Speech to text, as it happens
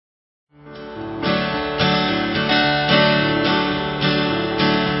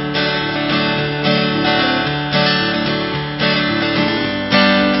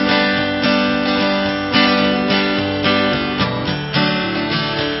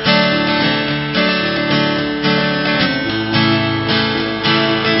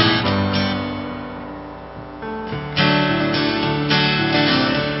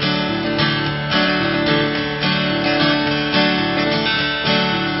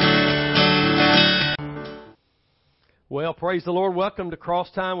Well, praise the Lord. Welcome to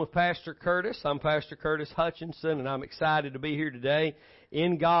Cross Time with Pastor Curtis. I'm Pastor Curtis Hutchinson, and I'm excited to be here today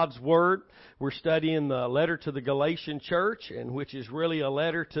in God's Word. We're studying the letter to the Galatian church, and which is really a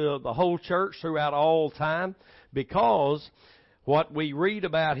letter to the whole church throughout all time, because what we read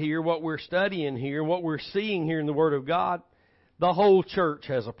about here, what we're studying here, what we're seeing here in the Word of God, the whole church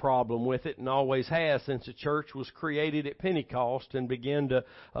has a problem with it and always has since the church was created at Pentecost and began to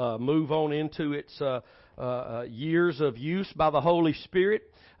move on into its years of use by the Holy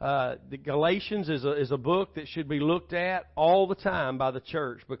Spirit. The Galatians is a book that should be looked at all the time by the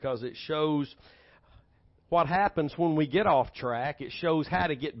church because it shows what happens when we get off track. It shows how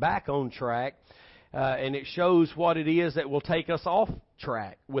to get back on track. And it shows what it is that will take us off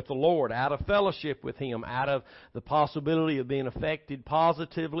track with the Lord, out of fellowship with Him, out of the possibility of being affected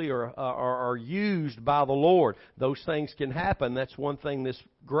positively or used by the Lord. Those things can happen. That's one thing that's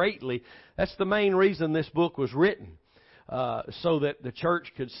the main reason this book was written. So that the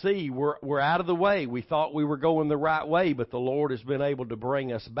church could see we're out of the way. We thought we were going the right way, but the Lord has been able to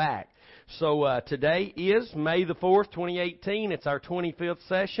bring us back. So today is May the 4th, 2018. It's our 25th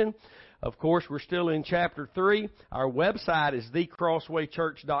session. Of course, we're still in chapter 3. Our website is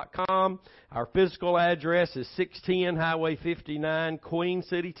thecrosswaychurch.com. Our physical address is 610 Highway 59, Queen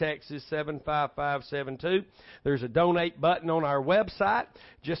City, Texas, 75572. There's a donate button on our website.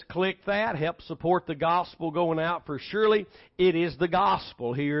 Just click that. Help support the gospel going out, for surely it is the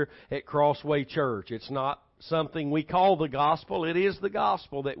gospel here at CrossWay Church. It's not something we call the gospel. It is the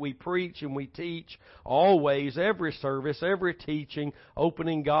gospel that we preach and we teach always, every service, every teaching,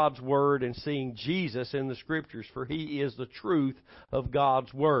 opening God's Word and seeing Jesus in the Scriptures, for He is the truth of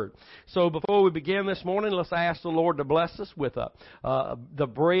God's Word. So before we begin this morning, let's ask the Lord to bless us with the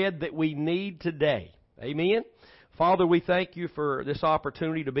bread that we need today. Amen. Father, we thank You for this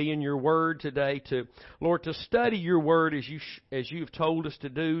opportunity to be in Your Word today, Lord, to study Your Word as You've told us to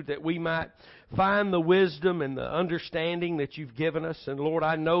do, that we might find the wisdom and the understanding that You've given us. And Lord,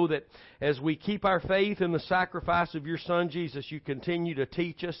 I know that as we keep our faith in the sacrifice of Your Son Jesus, You continue to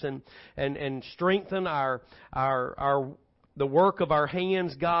teach us and strengthen the work of our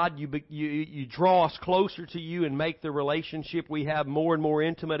hands, God. You draw us closer to You and make the relationship we have more and more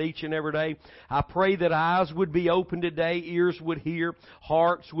intimate each and every day. I pray that eyes would be open today, ears would hear,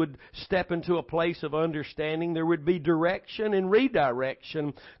 hearts would step into a place of understanding. There would be direction and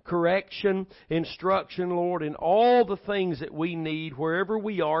redirection, correction, instruction, Lord, and all the things that we need wherever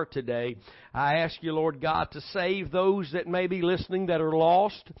we are today. I ask You, Lord God, to save those that may be listening that are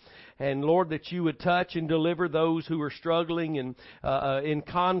lost. And Lord, that You would touch and deliver those who are struggling and in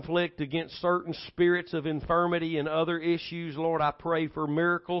conflict against certain spirits of infirmity and other issues. Lord, I pray for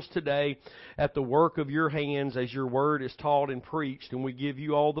miracles today at the work of Your hands as Your Word is taught and preached. And we give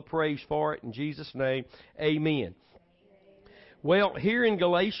You all the praise for it. In Jesus' name, amen. Well, here in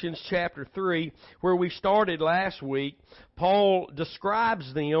Galatians chapter 3, where we started last week, Paul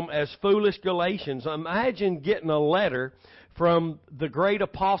describes them as foolish Galatians. Imagine getting a letter from the great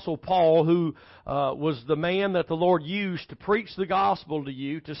apostle Paul, who was the man that the Lord used to preach the gospel to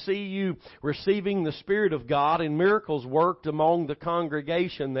you, to see you receiving the Spirit of God and miracles worked among the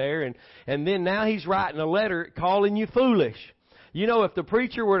congregation there. And then now he's writing a letter calling you foolish. You know, if the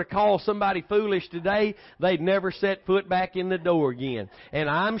preacher were to call somebody foolish today, they'd never set foot back in the door again. And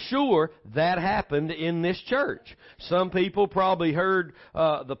I'm sure that happened in this church. Some people probably heard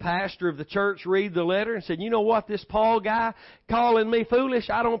the pastor of the church read the letter and said, you know what, this Paul guy calling me foolish,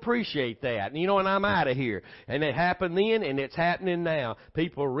 I don't appreciate that. And I'm out of here. And it happened then, and it's happening now.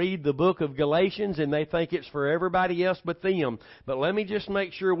 People read the book of Galatians, and they think it's for everybody else but them. But let me just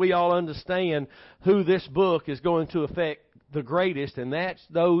make sure we all understand who this book is going to affect the greatest, and that's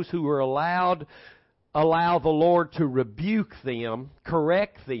those who are allow the Lord to rebuke them,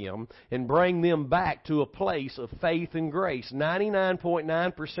 correct them, and bring them back to a place of faith and grace.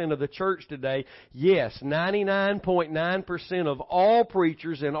 99.9% of the church today, yes, 99.9% of all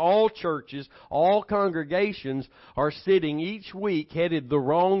preachers in all churches, all congregations are sitting each week headed the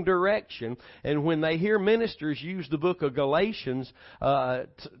wrong direction. And when they hear ministers use the book of Galatians, and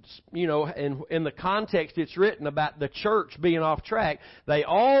in the context it's written about the church being off track, we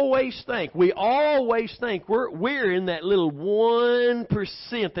always think we're in that little 1%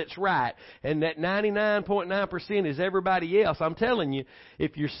 that's right, and that 99.9% is everybody else. I'm telling you,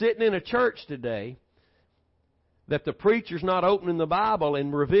 if you're sitting in a church today that the preacher's not opening the Bible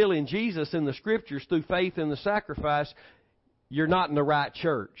and revealing Jesus in the Scriptures through faith in the sacrifice, you're not in the right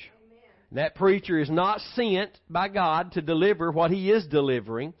church. Amen. That preacher is not sent by God to deliver what he is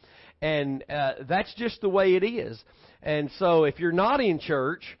delivering, and that's just the way it is. And so if you're not in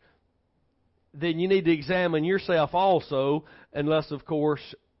church, then you need to examine yourself also, unless, of course,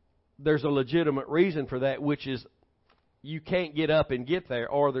 there's a legitimate reason for that, which is you can't get up and get there,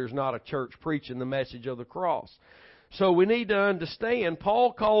 or there's not a church preaching the message of the cross. So we need to understand,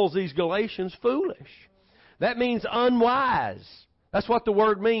 Paul calls these Galatians foolish. That means unwise. That's what the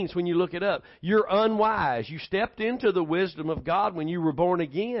word means when you look it up. You're unwise. You stepped into the wisdom of God when you were born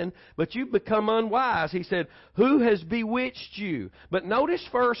again, but you've become unwise. He said, who has bewitched you? But notice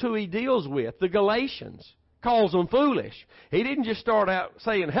first who he deals with, the Galatians. Calls them foolish. He didn't just start out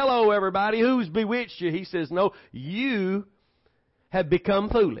saying, hello everybody, who's bewitched you? He says, no, you have become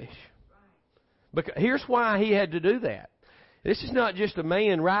foolish. Because here's why he had to do that. This is not just a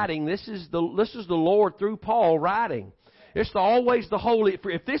man writing. This is the Lord through Paul writing. It's always the Holy.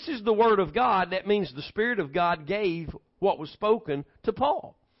 If this is the Word of God, that means the Spirit of God gave what was spoken to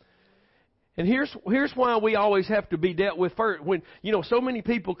Paul. And here's why we always have to be dealt with first. When, so many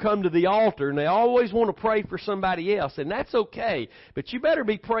people come to the altar and they always want to pray for somebody else, and that's okay. But you better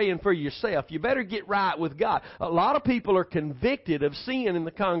be praying for yourself. You better get right with God. A lot of people are convicted of sin in the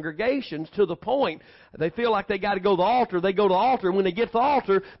congregations to the point they feel like they got to go to the altar. They go to the altar, and when they get to the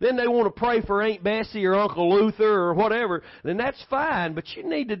altar, then they want to pray for Aunt Bessie or Uncle Luther or whatever. Then that's fine, but you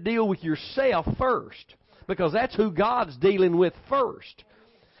need to deal with yourself first, because that's who God's dealing with first.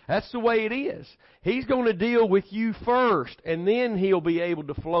 That's the way it is. He's going to deal with you first, and then He'll be able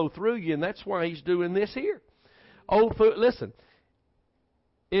to flow through you, and that's why He's doing this here. Listen,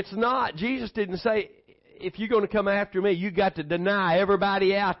 it's not, Jesus didn't say, if you're going to come after me, you got to deny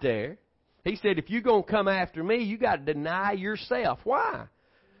everybody out there. He said, if you're going to come after me, you got to deny yourself. Why?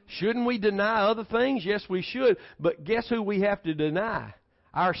 Shouldn't we deny other things? Yes, we should. But guess who we have to deny?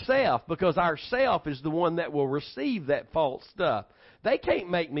 Ourself, because ourself is the one that will receive that false stuff. They can't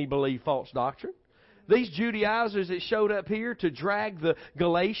make me believe false doctrine. These Judaizers that showed up here to drag the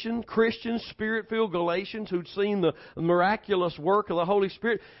Galatian Christians, Spirit-filled Galatians who'd seen the miraculous work of the Holy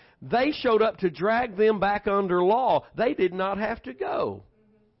Spirit, they showed up to drag them back under law. They did not have to go.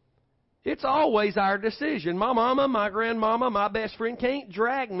 It's always our decision. My mama, my grandmama, my best friend can't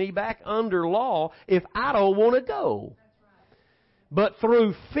drag me back under law if I don't want to go. But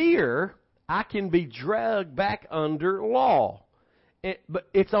through fear, I can be dragged back under law. But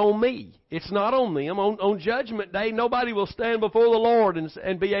it's on me. It's not on them. On Judgment Day, nobody will stand before the Lord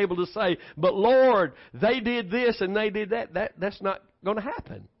and be able to say, but Lord, they did this and they did that. That's not going to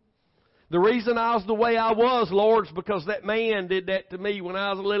happen. The reason I was the way I was, Lord, is because that man did that to me when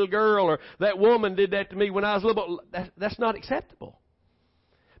I was a little girl, or that woman did that to me when I was a little boy. That's not acceptable.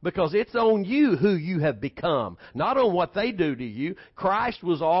 Because it's on you who you have become, not on what they do to you. Christ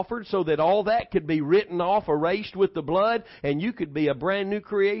was offered so that all that could be written off, erased with the blood, and you could be a brand new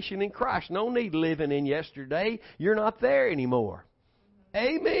creation in Christ. No need living in yesterday. You're not there anymore.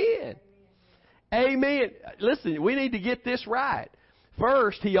 Amen. Amen. Listen, we need to get this right.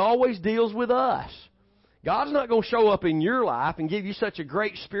 First, He always deals with us. God's not going to show up in your life and give you such a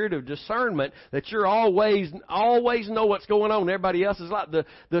great spirit of discernment that you're always know what's going on in everybody else's life.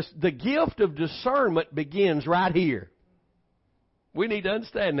 The gift of discernment begins right here. We need to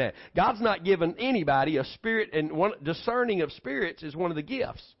understand that. God's not giving anybody a spirit, and discerning of spirits is one of the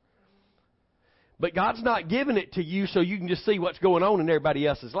gifts. But God's not giving it to you so you can just see what's going on in everybody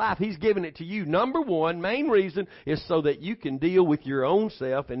else's life. He's giving it to you. Number one, main reason, is so that you can deal with your own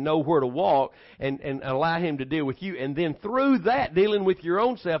self and know where to walk and allow Him to deal with you. And then through that, dealing with your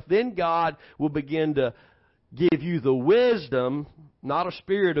own self, then God will begin to give you the wisdom, not a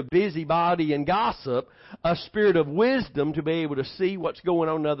spirit of busybody and gossip, a spirit of wisdom to be able to see what's going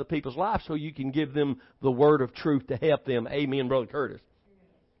on in other people's lives so you can give them the word of truth to help them. Amen, Brother Curtis.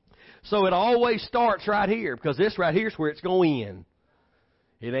 So it always starts right here, because this right here is where it's going to end.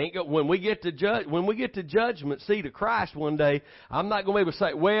 It ain't when we get to judgment seat of Christ one day. I'm not going to be able to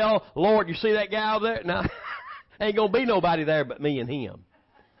say, "Well, Lord, you see that guy over there?" No, ain't going to be nobody there but me and him.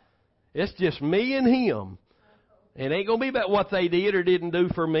 It's just me and him. It ain't going to be about what they did or didn't do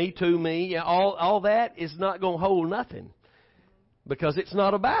for me, to me. All that is not going to hold nothing, because it's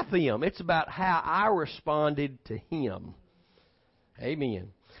not about them. It's about how I responded to Him. Amen.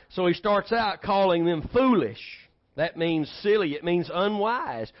 So he starts out calling them foolish. That means silly. It means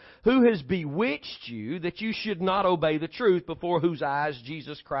unwise. Who has bewitched you that you should not obey the truth, before whose eyes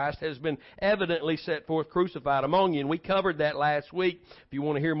Jesus Christ has been evidently set forth crucified among you? And we covered that last week. If you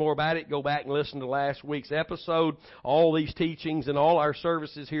want to hear more about it, go back and listen to last week's episode. All these teachings and all our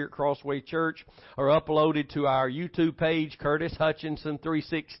services here at CrossWay Church are uploaded to our YouTube page, Curtis Hutchinson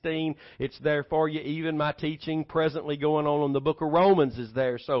 316. It's there for you. Even my teaching presently going on the book of Romans is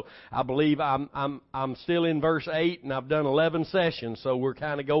there. So I believe I'm still in verse 8. 8, and I've done 11 sessions, so we're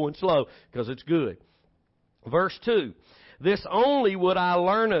kind of going slow because it's good. Verse 2, this only would I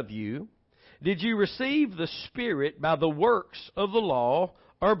learn of you. Did you receive the Spirit by the works of the law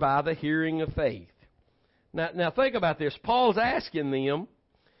or by the hearing of faith? Now think about this. Paul's asking them,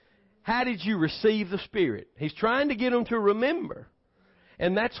 how did you receive the Spirit? He's trying to get them to remember.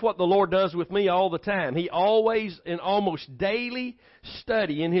 And that's what the Lord does with me all the time. He always, in almost daily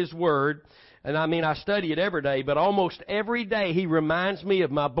study in His Word, and I mean I study it every day, but almost every day He reminds me of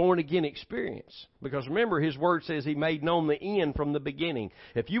my born-again experience. Because remember, His Word says He made known the end from the beginning.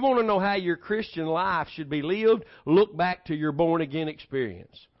 If you want to know how your Christian life should be lived, look back to your born-again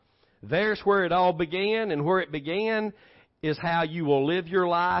experience. There's where it all began, and where it began is how you will live your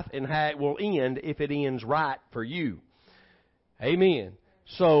life and how it will end if it ends right for you. Amen.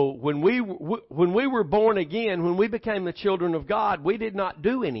 So when we were born again, when we became the children of God, we did not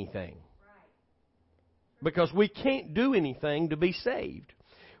do anything. Because we can't do anything to be saved.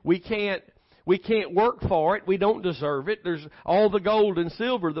 We can't work for it. We don't deserve it. There's all the gold and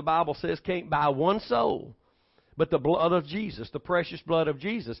silver, the Bible says, can't buy one soul. But the blood of Jesus, the precious blood of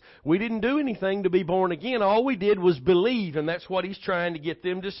Jesus. We didn't do anything to be born again. All we did was believe, and that's what He's trying to get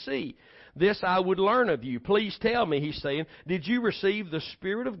them to see. This I would learn of you. Please tell me, He's saying, did you receive the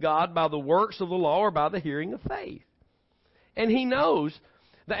Spirit of God by the works of the law or by the hearing of faith? And He knows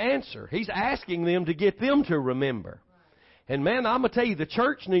the answer. He's asking them to get them to remember. And man, I'm going to tell you, the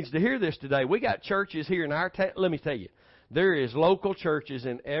church needs to hear this today. We got churches here in our town. Let me tell you, there is local churches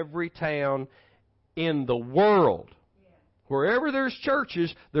in every town in the world. Wherever there's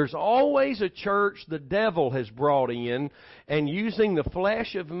churches, there's always a church the devil has brought in and using the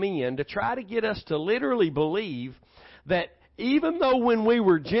flesh of men to try to get us to literally believe that even though when we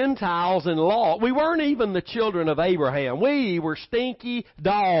were Gentiles in law, we weren't even the children of Abraham. We were stinky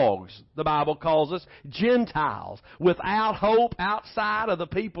dogs, the Bible calls us, Gentiles, without hope outside of the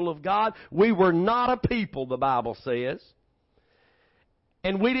people of God. We were not a people, the Bible says.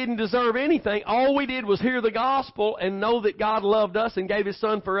 And we didn't deserve anything. All we did was hear the gospel and know that God loved us and gave His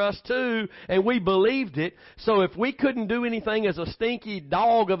Son for us too, and we believed it. So if we couldn't do anything as a stinky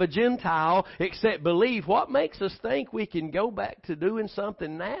dog of a Gentile except believe, what makes us think we can go back to doing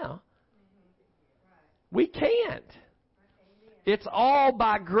something now? We can't. It's all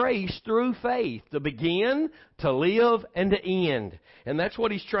by grace through faith, to begin, to live, and to end. And that's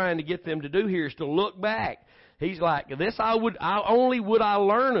what He's trying to get them to do here, is to look back. He's like, this only would I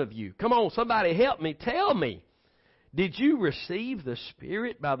learn of you. Come on, somebody help me. Tell me. Did you receive the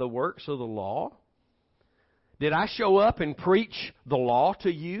Spirit by the works of the law? Did I show up and preach the law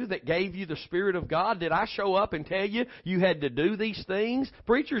to you that gave you the Spirit of God? Did I show up and tell you you had to do these things?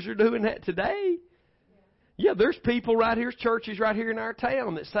 Preachers are doing that today. Yeah, there's people right here, churches right here in our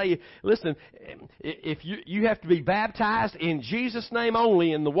town that say, listen, if you have to be baptized in Jesus' name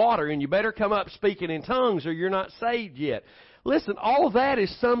only in the water, and you better come up speaking in tongues or you're not saved yet. Listen, all of that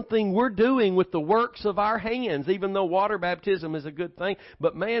is something we're doing with the works of our hands, even though water baptism is a good thing.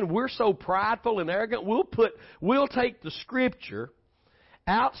 But man, we're so prideful and arrogant, we'll take the Scripture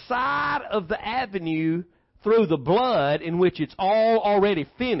outside of the avenue through the blood in which it's all already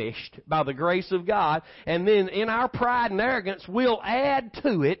finished by the grace of God. And then in our pride and arrogance, we'll add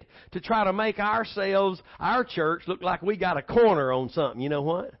to it to try to make ourselves, our church, look like we got a corner on something. You know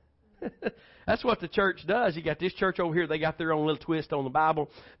what? That's what the church does. You got this church over here, they got their own little twist on the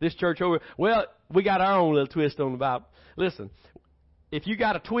Bible. This church over here, well, we got our own little twist on the Bible. Listen, if you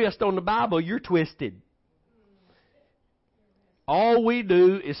got a twist on the Bible, you're twisted. All we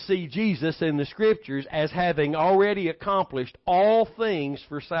do is see Jesus in the Scriptures as having already accomplished all things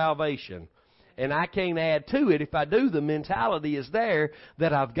for salvation. And I can't add to it. If I do, the mentality is there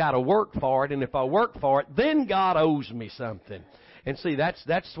that I've got to work for it. And if I work for it, then God owes me something. And see, that's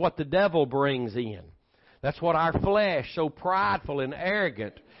what the devil brings in. That's what our flesh, so prideful and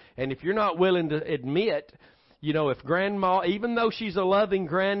arrogant. And if you're not willing to admit, you know, if grandma, even though she's a loving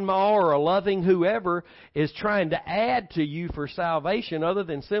grandma or a loving whoever, is trying to add to you for salvation other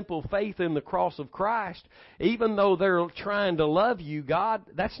than simple faith in the cross of Christ, even though they're trying to love you, God,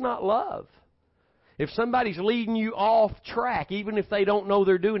 that's not love. If somebody's leading you off track, even if they don't know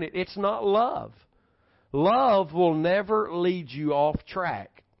they're doing it, it's not love. Love will never lead you off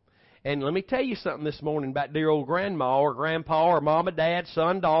track. And let me tell you something this morning about dear old grandma or grandpa or mama, dad,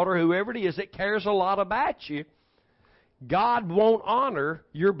 son, daughter, whoever it is that cares a lot about you. God won't honor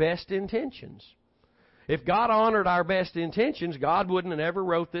your best intentions. If God honored our best intentions, God wouldn't have ever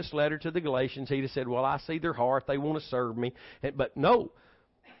wrote this letter to the Galatians. He'd have said, well, I see their heart. They want to serve me. But no.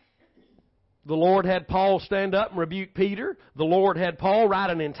 The Lord had Paul stand up and rebuke Peter. The Lord had Paul write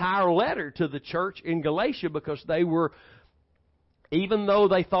an entire letter to the church in Galatia because they were, even though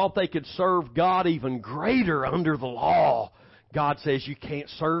they thought they could serve God even greater under the law, God says you can't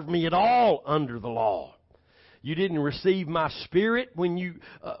serve me at all under the law. You didn't receive my Spirit when you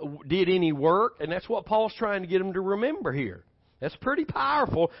did any work. And that's what Paul's trying to get them to remember here. That's pretty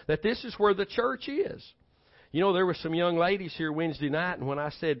powerful that this is where the church is. You know, there were some young ladies here Wednesday night, and when I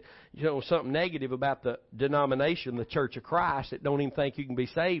said, something negative about the denomination, the Church of Christ, that don't even think you can be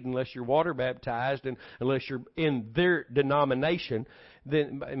saved unless you're water baptized and unless you're in their denomination,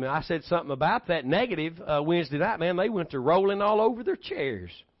 then I said something about that negative Wednesday night, man, they went to rolling all over their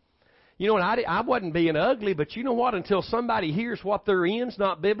chairs. And I wasn't being ugly, but you know what? Until somebody hears what they're in's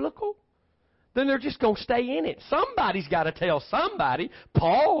not biblical, then they're just going to stay in it. Somebody's got to tell somebody.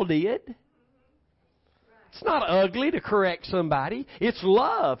 Paul did. It's not ugly to correct somebody. It's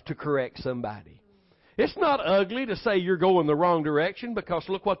love to correct somebody. It's not ugly to say you're going the wrong direction because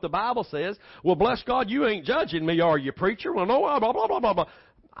look what the Bible says. Well, bless God, you ain't judging me, are you, preacher? Well, no, blah, blah, blah, blah, blah.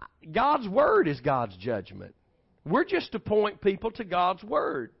 God's Word is God's judgment. We're just to point people to God's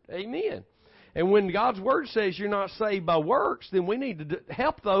Word. Amen. And when God's Word says you're not saved by works, then we need to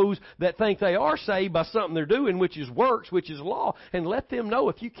help those that think they are saved by something they're doing, which is works, which is law, and let them know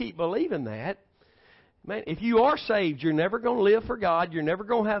if you keep believing that, man, if you are saved, you're never going to live for God. You're never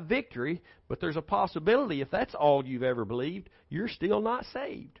going to have victory. But there's a possibility, if that's all you've ever believed, you're still not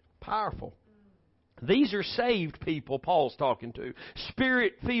saved. Powerful. These are saved people Paul's talking to.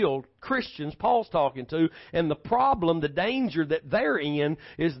 Spirit-filled Christians Paul's talking to. And the problem, the danger that they're in,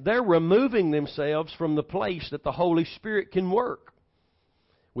 is they're removing themselves from the place that the Holy Spirit can work.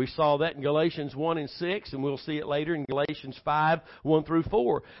 We saw that in Galatians 1 and 6, and we'll see it later in Galatians 5, 1 through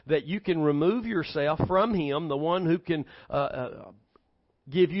 4, that you can remove yourself from Him, the one who can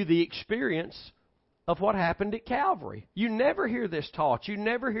give you the experience of what happened at Calvary. You never hear this taught. You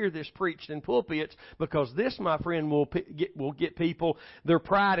never hear this preached in pulpits because this, my friend, will get people, their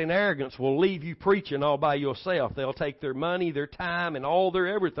pride and arrogance will leave you preaching all by yourself. They'll take their money, their time, and all their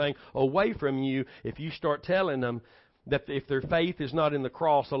everything away from you if you start telling them that if their faith is not in the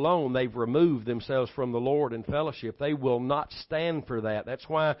cross alone, they've removed themselves from the Lord and fellowship. They will not stand for that. That's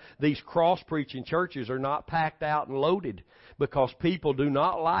why these cross-preaching churches are not packed out and loaded, because people do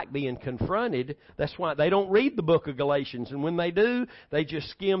not like being confronted. That's why they don't read the book of Galatians. And when they do, they just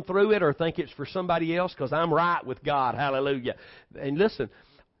skim through it or think it's for somebody else because I'm right with God. Hallelujah. And listen,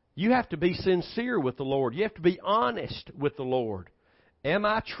 you have to be sincere with the Lord. You have to be honest with the Lord. Am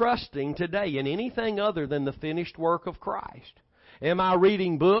I trusting today in anything other than the finished work of Christ? Am I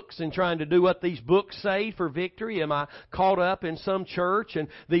reading books and trying to do what these books say for victory? Am I caught up in some church and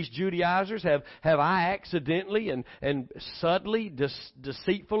these Judaizers? Have I accidentally and subtly,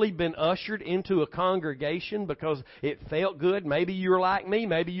 deceitfully been ushered into a congregation because it felt good? Maybe you're like me.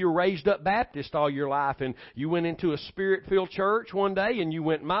 Maybe you're raised up Baptist all your life and you went into a Spirit-filled church one day and you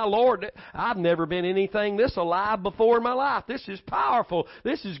went, my Lord, I've never been anything this alive before in my life. This is powerful.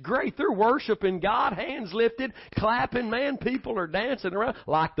 This is great. They're worshiping God, hands lifted, clapping, man. People are dancing around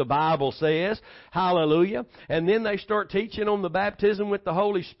like the Bible says. Hallelujah. And then they start teaching on the baptism with the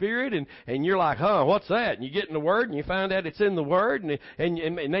Holy Spirit and you're like, what's that? And you get in the Word and you find out it's in the Word and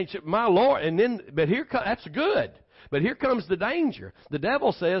they say, my Lord. And then, that's good. But here comes the danger. The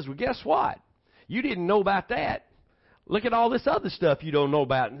devil says, well, guess what? You didn't know about that. Look at all this other stuff you don't know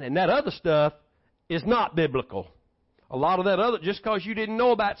about. And that other stuff is not biblical. A lot of that other, just because you didn't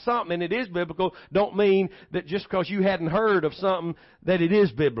know about something and it is biblical, don't mean that just because you hadn't heard of something that it is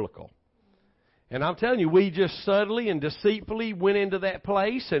biblical. And I'm telling you, we just subtly and deceitfully went into that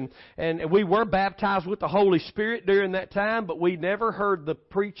place and we were baptized with the Holy Spirit during that time, but we never heard the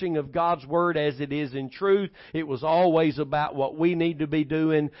preaching of God's Word as it is in truth. It was always about what we need to be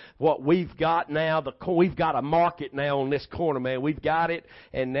doing, what we've got now. We've got a market now on this corner, man. We've got it,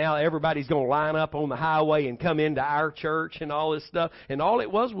 and now everybody's going to line up on the highway and come into our church and all this stuff. And all it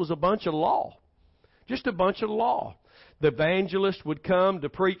was a bunch of law. Just a bunch of law. The evangelist would come to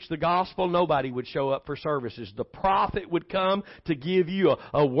preach the gospel. Nobody would show up for services. The prophet would come to give you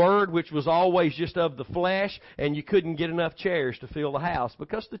a word which was always just of the flesh, and you couldn't get enough chairs to fill the house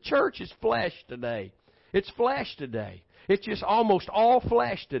because the church is flesh today. It's flesh today. It's just almost all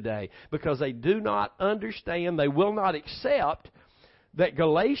flesh today because they do not understand, they will not accept that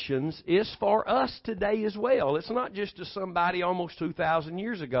Galatians is for us today as well. It's not just to somebody almost 2,000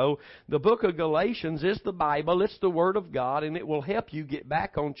 years ago. The book of Galatians is the Bible. It's the Word of God, and it will help you get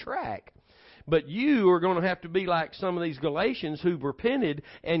back on track. But you are going to have to be like some of these Galatians who repented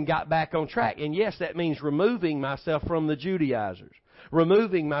and got back on track. And yes, that means removing myself from the Judaizers.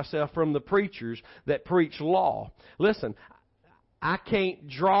 removing myself from the preachers that preach law. Listen, I can't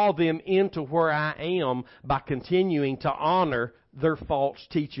draw them into where I am by continuing to honor their false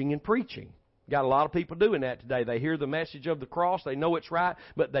teaching and preaching. Got a lot of people doing that today. They hear the message of the cross, they know it's right,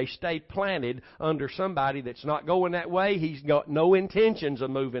 but they stay planted under somebody that's not going that way. He's got no intentions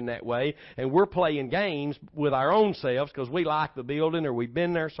of moving that way, and we're playing games with our own selves because we like the building or we've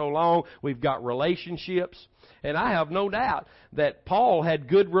been there so long, we've got relationships. And I have no doubt that Paul had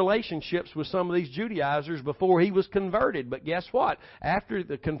good relationships with some of these Judaizers before he was converted. But guess what? After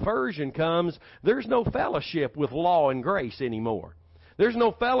the conversion comes, there's no fellowship with law and grace anymore. There's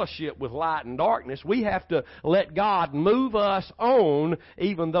no fellowship with light and darkness. We have to let God move us on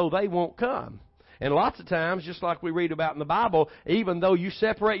even though they won't come. And lots of times, just like we read about in the Bible, even though you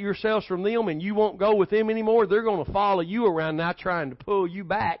separate yourselves from them and you won't go with them anymore, they're going to follow you around now trying to pull you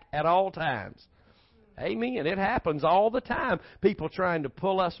back at all times. Amen. It happens all the time. People trying to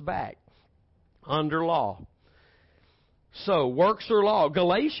pull us back under law. So, works or law?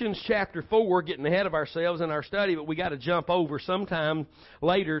 Galatians chapter 4, we're getting ahead of ourselves in our study, but we got to jump over sometime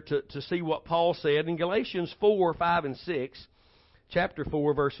later to see what Paul said. In Galatians 4, 5, and 6, chapter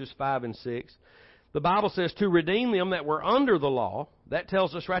 4, verses 5 and 6, the Bible says, to redeem them that were under the law. That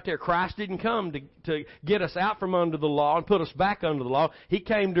tells us right there, Christ didn't come to get us out from under the law and put us back under the law. He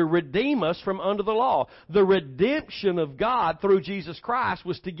came to redeem us from under the law. The redemption of God through Jesus Christ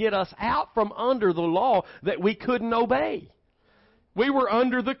was to get us out from under the law that we couldn't obey. We were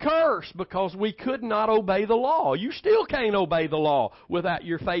under the curse because we could not obey the law. You still can't obey the law without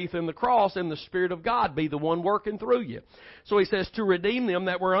your faith in the cross and the Spirit of God be the one working through you. So he says, to redeem them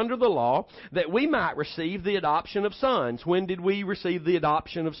that were under the law, that we might receive the adoption of sons. When did we receive the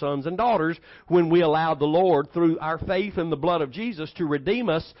adoption of sons and daughters? When we allowed the Lord, through our faith in the blood of Jesus, to redeem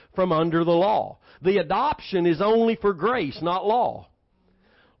us from under the law. The adoption is only for grace, not law.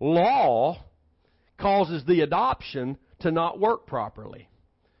 Law causes the adoption to not work properly.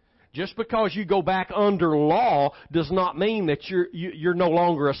 Just because you go back under law does not mean that you're no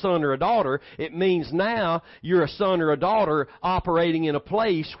longer a son or a daughter. It means now you're a son or a daughter operating in a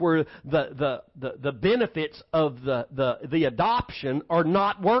place where the benefits of the adoption are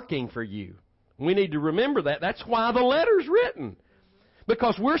not working for you. We need to remember that. That's why the letter's written.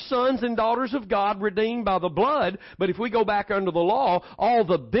 Because we're sons and daughters of God redeemed by the blood, but if we go back under the law, all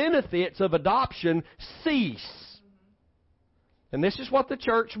the benefits of adoption cease. And this is what the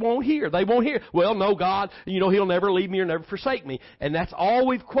church won't hear. They won't hear, well, no, God, He'll never leave me or never forsake me. And that's all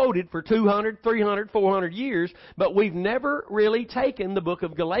we've quoted for 200, 300, 400 years. But we've never really taken the book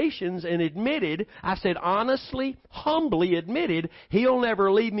of Galatians and admitted, I said honestly, humbly admitted, He'll never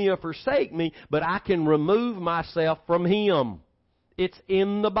leave me or forsake me, but I can remove myself from Him. It's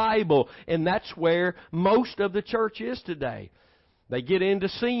in the Bible. And that's where most of the church is today. They get into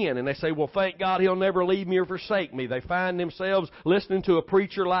sin and they say, well, thank God He'll never leave me or forsake me. They find themselves listening to a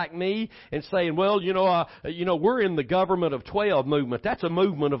preacher like me and saying, well, we're in the government of 12 movement. That's a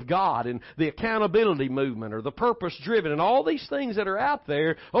movement of God, and the accountability movement or the purpose driven and all these things that are out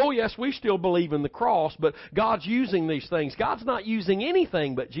there. Oh, yes, we still believe in the cross, but God's using these things. God's not using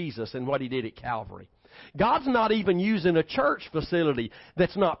anything but Jesus and what He did at Calvary. God's not even using a church facility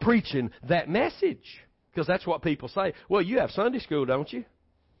that's not preaching that message. Because that's what people say. Well, you have Sunday school, don't you?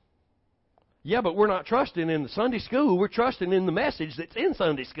 Yeah, but we're not trusting in the Sunday school. We're trusting in the message that's in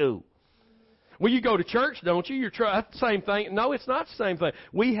Sunday school. Well, you go to church, don't you? That's the same thing. No, it's not the same thing.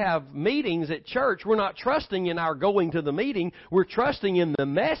 We have meetings at church. We're not trusting in our going to the meeting. We're trusting in the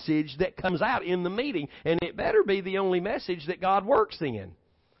message that comes out in the meeting. And it better be the only message that God works in,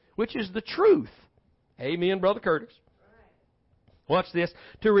 which is the truth. Amen, Brother Curtis. Watch this.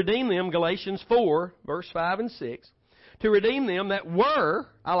 To redeem them, Galatians 4, verse 5 and 6. To redeem them that were,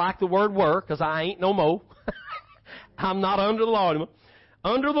 I like the word were, because I ain't no more. I'm not under the law anymore.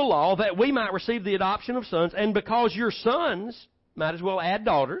 Under the law, that we might receive the adoption of sons. And because you're sons, might as well add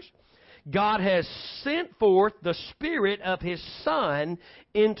daughters, God has sent forth the Spirit of His Son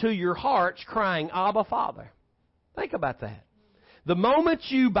into your hearts, crying, Abba, Father. Think about that. The moment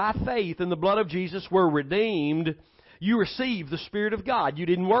you, by faith in the blood of Jesus, were redeemed, you received the Spirit of God. You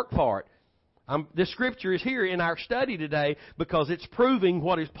didn't work for it. This scripture is here in our study today because it's proving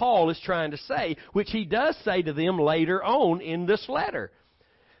what Paul is trying to say, which he does say to them later on in this letter.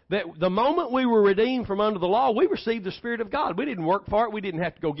 That the moment we were redeemed from under the law, we received the Spirit of God. We didn't work for it. We didn't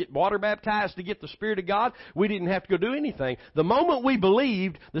have to go get water baptized to get the Spirit of God. We didn't have to go do anything. The moment we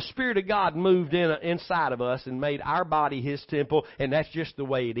believed, the Spirit of God moved inside of us and made our body His temple, and that's just the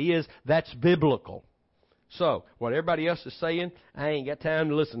way it is. That's biblical. So, what everybody else is saying, I ain't got time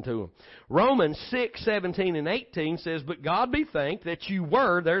to listen to them. Romans 6:17 and 18 says, but God be thanked that you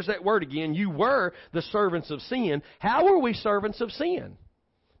were, there's that word again, you were the servants of sin. How were we servants of sin?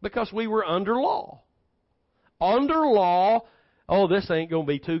 Because we were under law. Under law, oh, this ain't going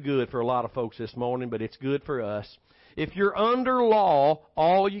to be too good for a lot of folks this morning, but it's good for us. If you're under law,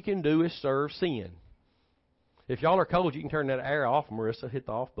 all you can do is serve sin. If y'all are cold, you can turn that air off, Marissa. Hit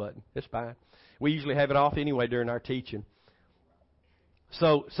the off button. It's fine. We usually have it off anyway during our teaching.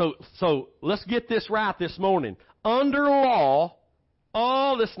 So let's get this right this morning. Under law,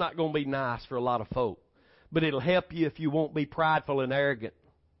 oh, this is not going to be nice for a lot of folk. But it'll help you if you won't be prideful and arrogant.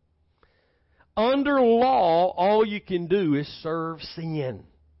 Under law, all you can do is serve sin.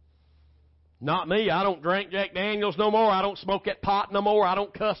 Not me. I don't drink Jack Daniels no more. I don't smoke that pot no more. I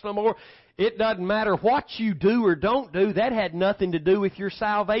don't cuss no more. It doesn't matter what you do or don't do. That had nothing to do with your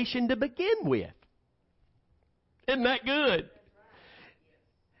salvation to begin with. Isn't that good?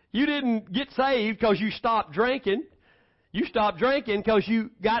 You didn't get saved because you stopped drinking. You stopped drinking because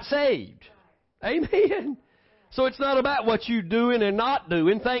you got saved. Amen. So it's not about what you're doing and not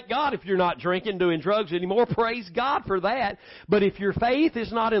doing. Thank God if you're not drinking, doing drugs anymore. Praise God for that. But if your faith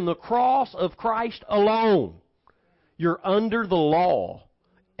is not in the cross of Christ alone, you're under the law.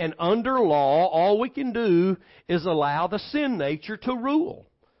 And under law, all we can do is allow the sin nature to rule.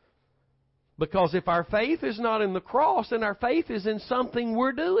 Because if our faith is not in the cross, then our faith is in something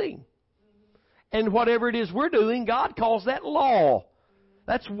we're doing. And whatever it is we're doing, God calls that law.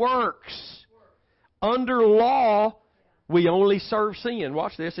 That's works. Under law, we only serve sin.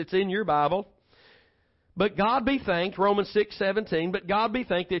 Watch this. It's in your Bible. But God be thanked, Romans 6:17, but God be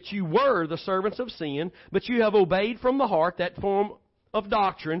thanked that you were the servants of sin, but you have obeyed from the heart that form of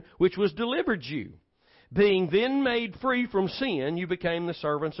doctrine which was delivered you. Being then made free from sin, you became the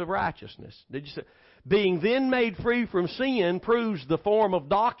servants of righteousness. Did you say? Being then made free from sin proves the form of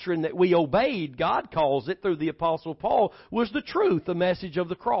doctrine that we obeyed, God calls it through the Apostle Paul, was the truth, the message of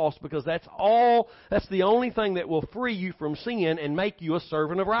the cross, because that's the only thing that will free you from sin and make you a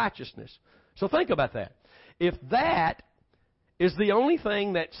servant of righteousness. So think about that. If that is the only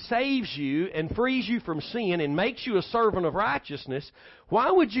thing that saves you and frees you from sin and makes you a servant of righteousness,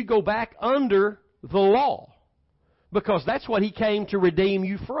 why would you go back under the law? Because that's what He came to redeem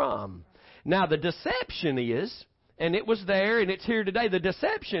you from. Now the deception is, and it was there and it's here today, the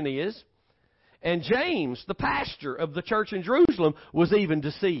deception is, and James, the pastor of the church in Jerusalem, was even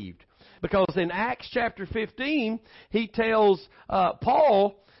deceived. Because in Acts chapter 15, he tells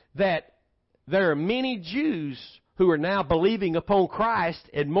Paul that there are many Jews who are now believing upon Christ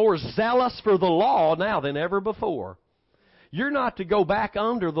and more zealous for the law now than ever before. You're not to go back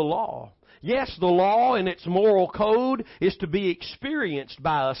under the law. Yes, the law and its moral code is to be experienced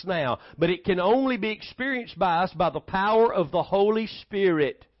by us now, but it can only be experienced by us by the power of the Holy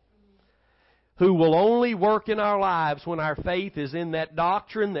Spirit, who will only work in our lives when our faith is in that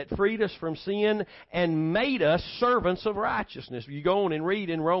doctrine that freed us from sin and made us servants of righteousness. You go on and read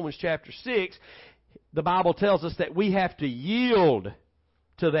in Romans chapter 6, the Bible tells us that we have to yield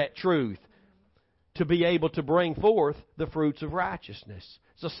to that truth to be able to bring forth the fruits of righteousness.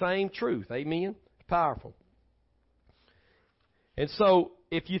 It's the same truth. Amen? It's powerful. And so,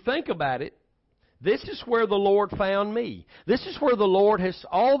 if you think about it, this is where the Lord found me. This is where the Lord has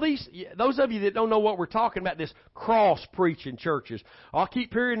those of you that don't know what we're talking about, this cross-preaching churches. I'll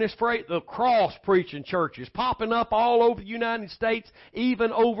keep hearing this phrase, the cross-preaching churches, popping up all over the United States,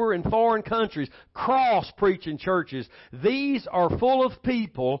 even over in foreign countries. Cross-preaching churches. These are full of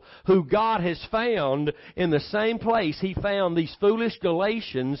people who God has found in the same place He found these foolish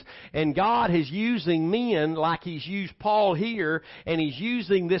Galatians, and God is using men like He's used Paul here, and He's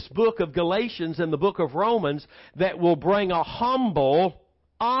using this book of Galatians and the book of Romans that will bring a humble,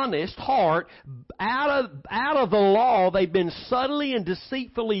 honest heart out of the law they've been subtly and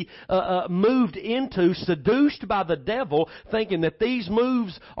deceitfully moved into, seduced by the devil, thinking that these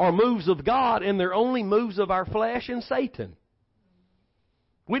moves are moves of God and they're only moves of our flesh and Satan.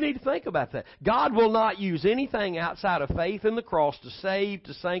 We need to think about that. God will not use anything outside of faith in the cross to save,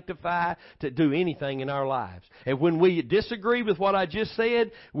 to sanctify, to do anything in our lives. And when we disagree with what I just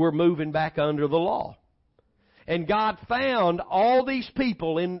said, we're moving back under the law. And God found all these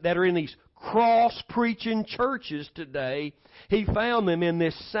people that are in these cross-preaching churches today. He found them in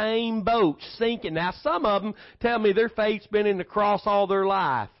this same boat, sinking. Now, some of them tell me their faith's been in the cross all their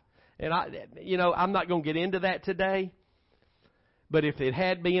life. And I'm not going to get into that today. But if it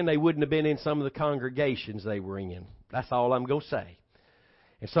had been, they wouldn't have been in some of the congregations they were in. That's all I'm going to say.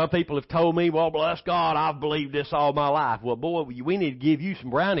 And some people have told me, well, bless God, I've believed this all my life. Well, boy, we need to give you some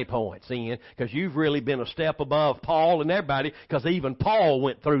brownie points in, because you've really been a step above Paul and everybody, because even Paul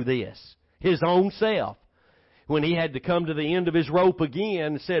went through this, his own self. When he had to come to the end of his rope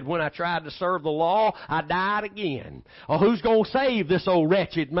again and said, when I tried to serve the law, I died again. Oh, who's going to save this old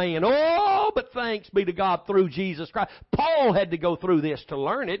wretched man? Oh, but thanks be to God through Jesus Christ. Paul had to go through this to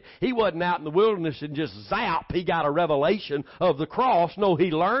learn it. He wasn't out in the wilderness and just zap, he got a revelation of the cross. No,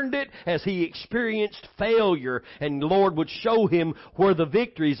 he learned it as he experienced failure, and the Lord would show him where the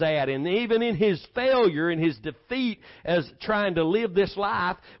victory's at. And even in his failure and his defeat as trying to live this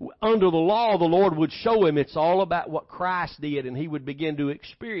life under the law, the Lord would show him it's all about what Christ did, and he would begin to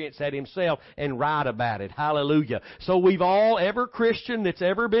experience that himself and write about it. Hallelujah. So every Christian that's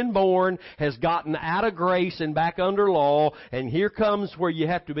ever been born has gotten out of grace and back under law, and here comes where you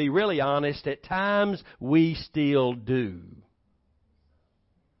have to be really honest. At times, we still do.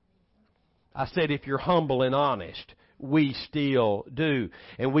 I said if you're humble and honest, we still do.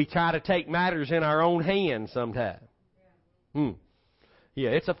 And we try to take matters in our own hands sometimes.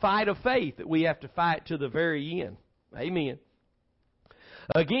 Yeah, it's a fight of faith that we have to fight to the very end. Amen.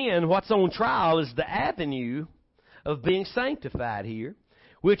 Again, what's on trial is the avenue of being sanctified here,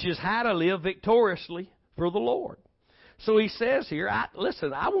 which is how to live victoriously for the Lord. So he says here, I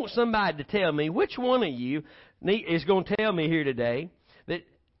want somebody to tell me, which one of you is going to tell me here today that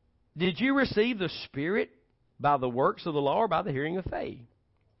did you receive the Spirit by the works of the law or by the hearing of faith?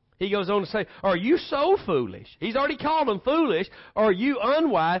 He goes on to say, are you so foolish? He's already called them foolish. Are you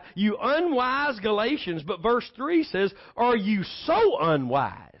unwise? You unwise Galatians. But verse 3 says, are you so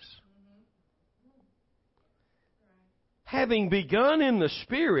unwise? Having begun in the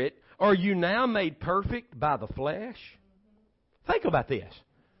Spirit, are you now made perfect by the flesh? Think about this.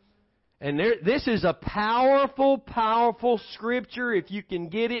 And this is a powerful, powerful scripture if you can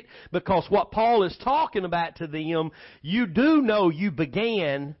get it, because what Paul is talking about to them, you do know you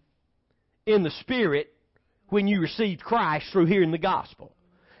began in the Spirit when you received Christ through hearing the gospel.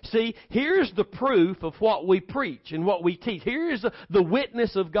 See, here's the proof of what we preach and what we teach. Here's the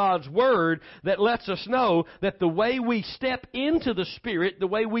witness of God's Word that lets us know that the way we step into the Spirit, the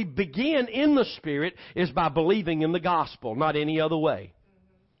way we begin in the Spirit, is by believing in the gospel, not any other way.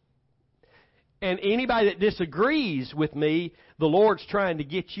 And anybody that disagrees with me, the Lord's trying to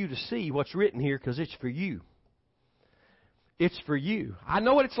get you to see what's written here, because it's for you. It's for you. I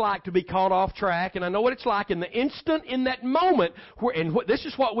know what it's like to be caught off track, and I know what it's like in the instant, in that moment, this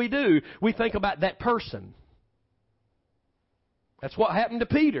is what we do. We think about that person. That's what happened to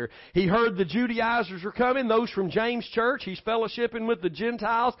Peter. He heard the Judaizers were coming, those from James' church. He's fellowshipping with the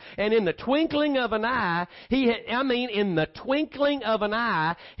Gentiles, and in the twinkling of an eye, he had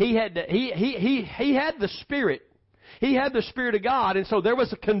the Spirit. He had the Spirit of God, and so there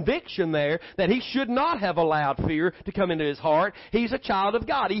was a conviction there that he should not have allowed fear to come into his heart. He's a child of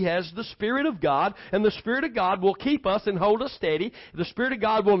God. He has the Spirit of God, and the Spirit of God will keep us and hold us steady. The Spirit of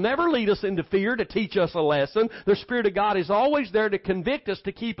God will never lead us into fear to teach us a lesson. The Spirit of God is always there to convict us,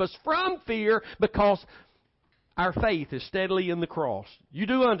 to keep us from fear, because our faith is steadily in the cross. You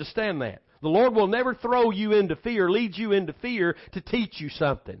do understand that. The Lord will never throw you into fear, lead you into fear to teach you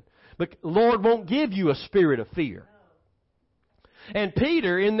something. But the Lord won't give you a spirit of fear. And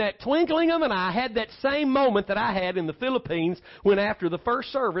Peter, in that twinkling of an eye, had that same moment that I had in the Philippines when after the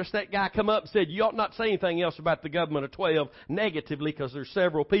first service, that guy come up and said, you ought not say anything else about the government of 12 negatively, because there's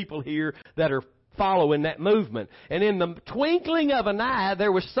several people here that are following that movement. And in the twinkling of an eye,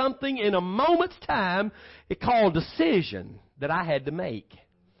 there was something in a moment's time called decision that I had to make.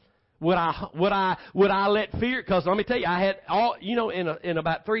 Would I let fear? Because let me tell you, I had all, in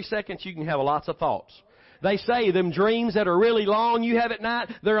about 3 seconds you can have lots of thoughts. They say them dreams that are really long you have at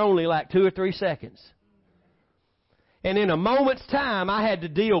night, they're only like 2 or 3 seconds. And in a moment's time, I had to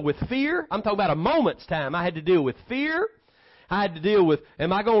deal with fear. I'm talking about a moment's time. I had to deal with fear. I had to deal with,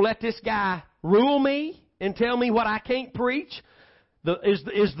 am I going to let this guy rule me and tell me what I can't preach? Is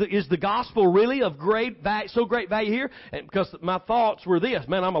the gospel really of so great value here? And because my thoughts were this,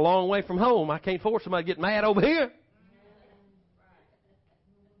 man, I'm a long way from home. I can't force somebody to get mad over here.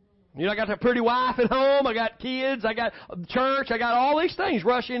 I got a pretty wife at home, I got kids, I got church, I got all these things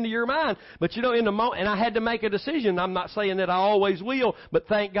rush into your mind. But in the moment, and I had to make a decision. I'm not saying that I always will, but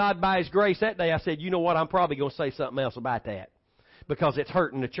thank God by His grace that day I said, you know what, I'm probably going to say something else about that, because it's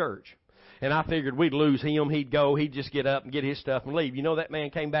hurting the church. And I figured we'd lose him, he'd go, he'd just get up and get his stuff and leave. That man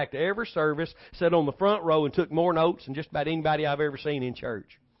came back to every service, sat on the front row and took more notes than just about anybody I've ever seen in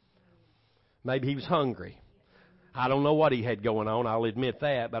church. Maybe he was hungry. I don't know what he had going on, I'll admit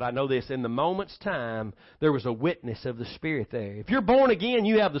that, but I know this. In the moment's time, there was a witness of the Spirit there. If you're born again,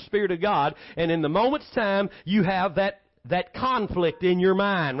 you have the Spirit of God, and in the moment's time, you have that conflict in your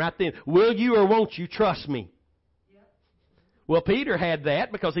mind right then. Will you or won't you trust me? Well, Peter had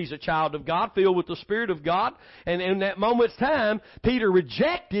that because he's a child of God, filled with the Spirit of God. And in that moment's time, Peter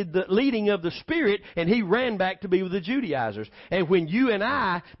rejected the leading of the Spirit, and he ran back to be with the Judaizers. And when you and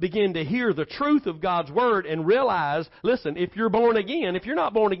I begin to hear the truth of God's Word and realize, listen, if you're born again, if you're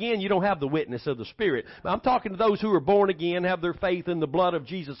not born again, you don't have the witness of the Spirit. I'm talking to those who are born again, have their faith in the blood of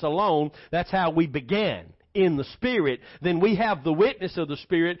Jesus alone. That's how we began. In the Spirit, then we have the witness of the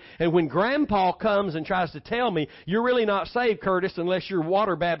Spirit. And when Grandpa comes and tries to tell me, you're really not saved, Curtis, unless you're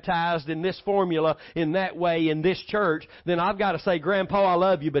water baptized in this formula, in that way, in this church, then I've got to say, Grandpa, I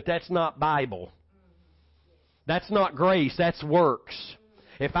love you, but that's not Bible. That's not grace, that's works.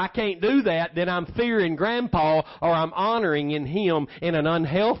 If I can't do that, then I'm fearing Grandpa, or I'm honoring in him in an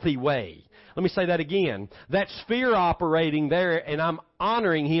unhealthy way. Let me say that again. That's fear operating there, and I'm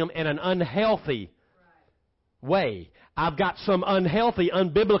honoring him in an unhealthy way. I've got some unhealthy,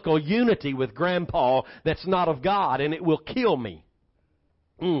 unbiblical unity with Grandpa that's not of God, and it will kill me.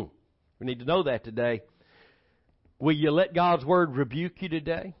 We need to know that today. Will you let God's Word rebuke you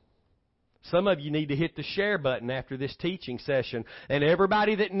today? Some of you need to hit the share button after this teaching session, and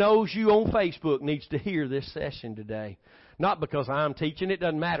everybody that knows you on Facebook needs to hear this session today. Not because I'm teaching. It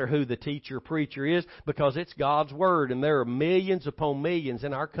doesn't matter who the teacher or preacher is, because it's God's Word. And there are millions upon millions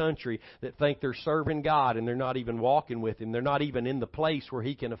in our country that think they're serving God, and they're not even walking with Him. They're not even in the place where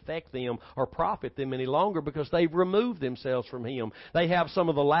He can affect them or profit them any longer, because they've removed themselves from Him. They have some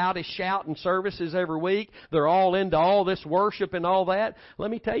of the loudest shouting services every week. They're all into all this worship and all that. Let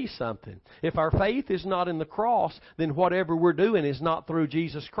me tell you something. If our faith is not in the cross, then whatever we're doing is not through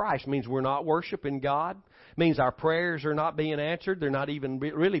Jesus Christ. It means we're not worshiping God. It means our prayers are not being answered. They're not even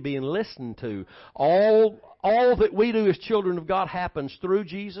really being listened to. All that we do as children of God happens through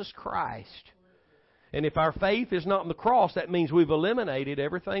Jesus Christ. And if our faith is not in the cross, that means we've eliminated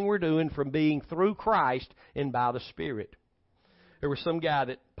everything we're doing from being through Christ and by the Spirit. There was some guy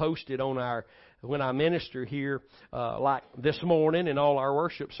that posted on when I minister here, like this morning in all our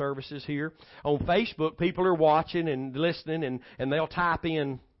worship services here, on Facebook, people are watching and listening, and they'll type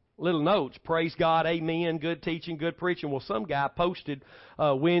in little notes, praise God, amen, good teaching, good preaching. Well, some guy posted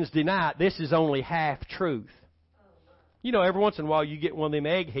Wednesday night, this is only half truth. You know, every once in a while you get one of them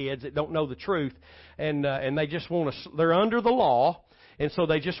eggheads that don't know the truth, and they just want to, they're under the law, and so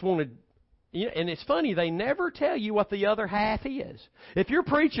they just want to, you know, and it's funny, they never tell you what the other half is. If you're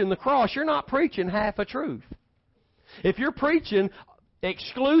preaching the cross, you're not preaching half a truth. If you're preaching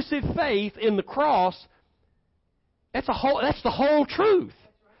exclusive faith in the cross, that's the whole truth.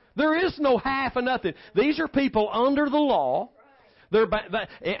 There is no half of nothing. These are people under the law.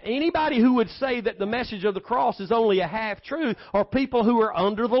 Anybody who would say that the message of the cross is only a half-truth are people who are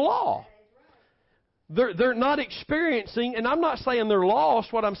under the law. They're not experiencing, and I'm not saying they're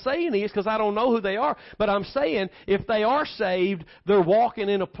lost. What I'm saying is, because I don't know who they are, but I'm saying if they are saved, they're walking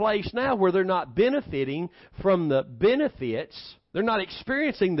in a place now where they're not benefiting from the benefits. They're not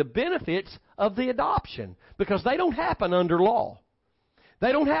experiencing the benefits of the adoption, because they don't happen under law.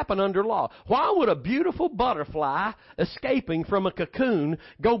 They don't happen under law. Why would a beautiful butterfly escaping from a cocoon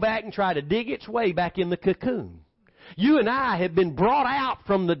go back and try to dig its way back in the cocoon? You and I have been brought out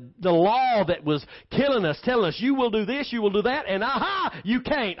from the law that was killing us, telling us, you will do this, you will do that, and aha, you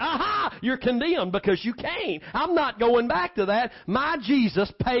can't. Aha, you're condemned because you can't. I'm not going back to that. My Jesus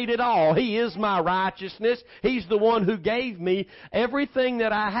paid it all. He is my righteousness. He's the one who gave me everything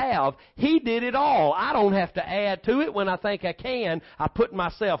that I have. He did it all. I don't have to add to it when I think I can. I put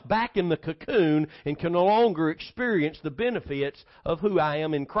myself back in the cocoon and can no longer experience the benefits of who I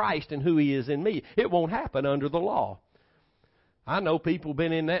am in Christ and who He is in me. It won't happen under the law. I know people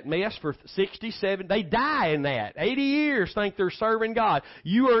been in that mess for 60, 70, they die in that. 80 years think they're serving God.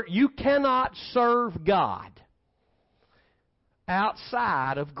 You cannot serve God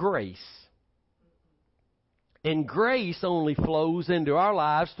outside of grace. And grace only flows into our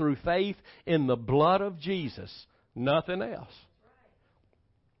lives through faith in the blood of Jesus. Nothing else.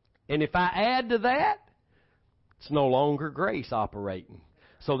 And if I add to that, it's no longer grace operating.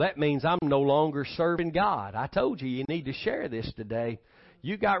 So that means I'm no longer serving God. I told you need to share this today.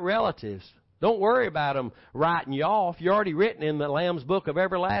 You got relatives. Don't worry about them writing you off. You're already written in the Lamb's Book of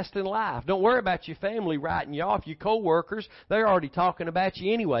Everlasting Life. Don't worry about your family writing you off. Your co-workers, they're already talking about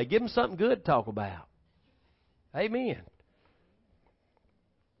you anyway. Give them something good to talk about. Amen.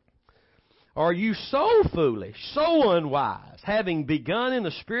 Are you so foolish, so unwise, having begun in the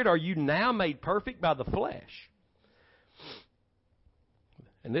Spirit, are you now made perfect by the flesh?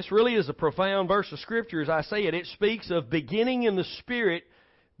 And this really is a profound verse of Scripture as I say it. It speaks of beginning in the Spirit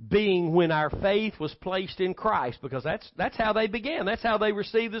being when our faith was placed in Christ, because that's how they began. That's how they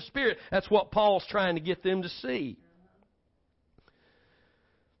received the Spirit. That's what Paul's trying to get them to see.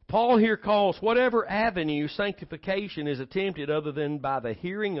 Paul here calls whatever avenue sanctification is attempted other than by the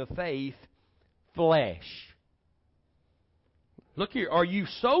hearing of faith, flesh. Look here, are you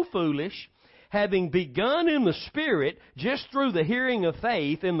so foolish, having begun in the Spirit, just through the hearing of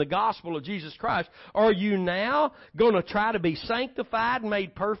faith in the gospel of Jesus Christ, are you now going to try to be sanctified and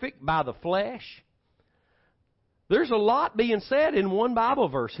made perfect by the flesh? There's a lot being said in one Bible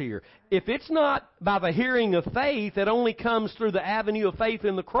verse here. If it's not by the hearing of faith that only comes through the avenue of faith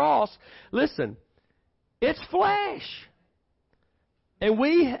in the cross, listen, it's flesh. And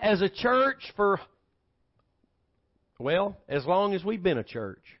we as a church as long as we've been a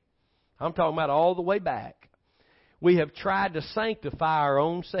church, I'm talking about all the way back, we have tried to sanctify our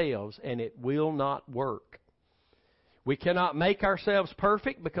own selves, and it will not work. We cannot make ourselves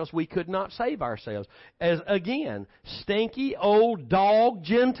perfect because we could not save ourselves. As again, stinky old dog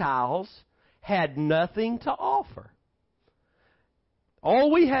Gentiles had nothing to offer.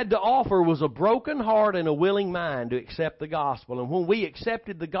 All we had to offer was a broken heart and a willing mind to accept the gospel. And when we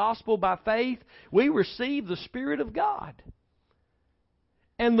accepted the gospel by faith, we received the Spirit of God.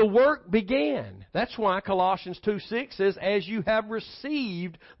 And the work began. That's why Colossians 2:6 says, as you have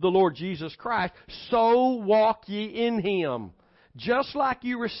received the Lord Jesus Christ, so walk ye in Him. Just like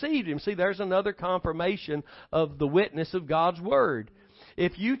you received Him. See, there's another confirmation of the witness of God's Word.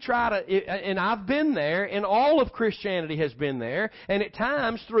 If you try to, and I've been there, and all of Christianity has been there, and at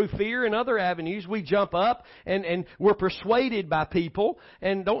times through fear and other avenues, we jump up and we're persuaded by people,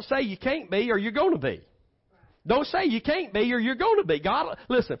 and don't say you can't be or you're going to be. Don't say you can't be or you're going to be. God,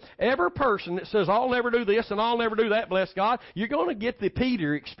 listen, every person that says, I'll never do this and I'll never do that, bless God, you're going to get the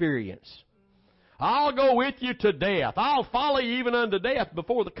Peter experience. I'll go with you to death. I'll follow you even unto death.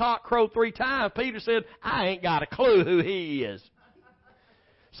 Before the cock crowed 3 times, Peter said, I ain't got a clue who He is.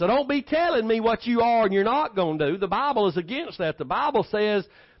 So don't be telling me what you are and you're not going to do. The Bible is against that. The Bible says,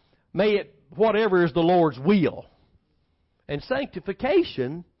 may it, whatever is the Lord's will. And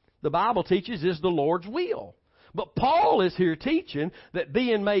sanctification, the Bible teaches, is the Lord's will. But Paul is here teaching that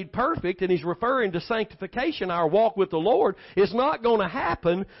being made perfect, and he's referring to sanctification, our walk with the Lord, is not going to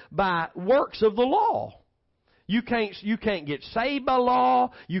happen by works of the law. You can't get saved by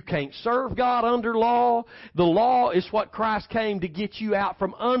law. You can't serve God under law. The law is what Christ came to get you out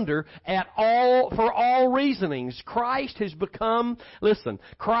from under for all reasonings. Christ has become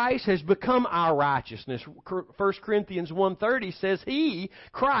our righteousness. 1 Corinthians 1:30 says,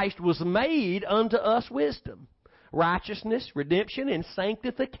 Christ was made unto us wisdom, righteousness, redemption, and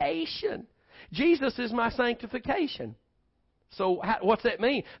sanctification. Jesus is my sanctification. So what's that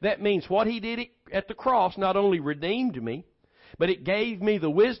mean? That means what He did at the cross not only redeemed me, but it gave me the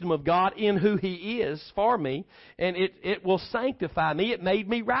wisdom of God in who He is for me, and it will sanctify me. It made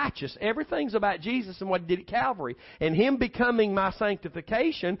me righteous. Everything's about Jesus and what He did at Calvary. And Him becoming my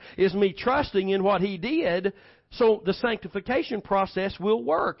sanctification is me trusting in what He did, so the sanctification process will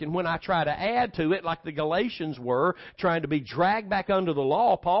work. And when I try to add to it, like the Galatians were, trying to be dragged back under the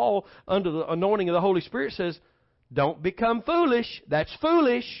law, Paul, under the anointing of the Holy Spirit, says, don't become foolish. That's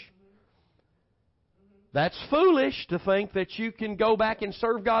foolish. That's foolish to think that you can go back and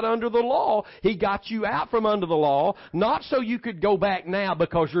serve God under the law. He got you out from under the law, not so you could go back now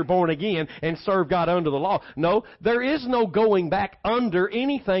because you're born again and serve God under the law. No, there is no going back under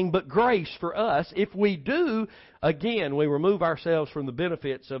anything but grace for us. If we do, again, we remove ourselves from the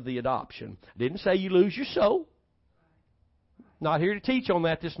benefits of the adoption. Didn't say you lose your soul. Not here to teach on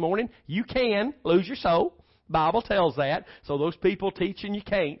that this morning. You can lose your soul. Bible tells that. So those people teaching you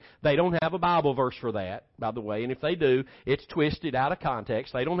can't, they don't have a Bible verse for that, by the way. And if they do, it's twisted out of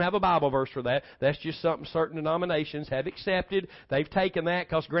context. They don't have a Bible verse for that. That's just something certain denominations have accepted. They've taken that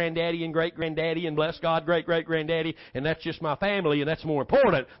because granddaddy and great-granddaddy and bless God, great-great-granddaddy, and that's just my family, and that's more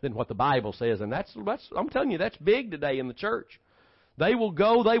important than what the Bible says. And that's I'm telling you, that's big today in the church. They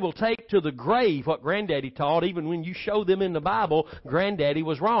will take to the grave what granddaddy taught, even when you show them in the Bible, granddaddy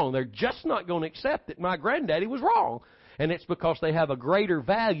was wrong. They're just not going to accept that my granddaddy was wrong. And it's because they have a greater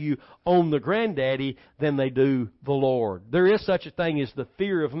value on the granddaddy than they do the Lord. There is such a thing as the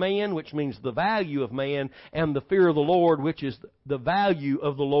fear of man, which means the value of man, and the fear of the Lord, which is the value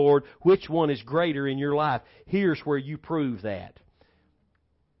of the Lord. Which one is greater in your life? Here's where you prove that.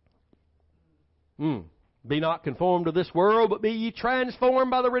 Be not conformed to this world, but be ye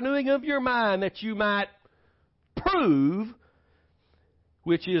transformed by the renewing of your mind, that you might prove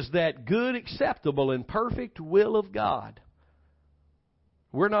which is that good, acceptable, and perfect will of God.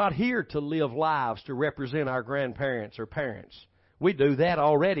 We're not here to live lives to represent our grandparents or parents. We do that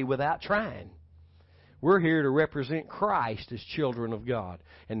already without trying. We're here to represent Christ as children of God.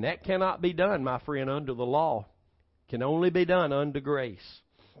 And that cannot be done, my friend, under the law. It can only be done under grace.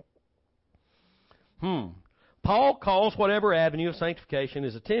 Paul calls whatever avenue of sanctification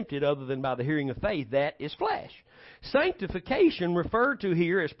is attempted other than by the hearing of faith, that is flesh. Sanctification, referred to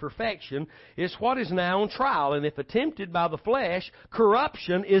here as perfection, is what is now on trial. And if attempted by the flesh,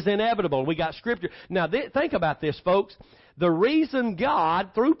 corruption is inevitable. We got Scripture. Now, think about this, folks. The reason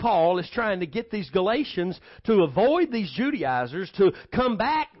God, through Paul, is trying to get these Galatians to avoid these Judaizers, to come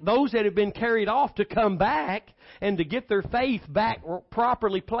back, those that have been carried off, to come back and to get their faith back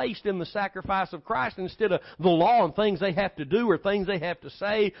properly placed in the sacrifice of Christ instead of the law and things they have to do or things they have to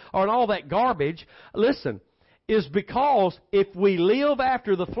say or all that garbage. Listen, is because if we live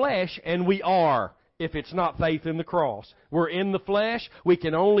after the flesh, and we are, if it's not faith in the cross. We're in the flesh. We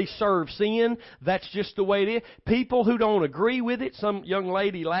can only serve sin. That's just the way it is. People who don't agree with it. Some young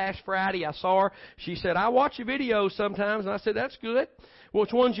lady last Friday, I saw her. She said, I watch your videos sometimes. And I said, that's good.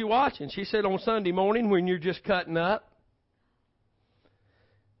 Which ones you watching? She said, on Sunday morning when you're just cutting up.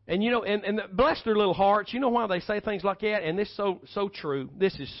 And you know, and bless their little hearts. You know why they say things like that? And this is so true.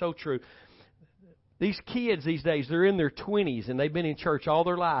 This is so true. These kids these days, they're in their 20s and they've been in church all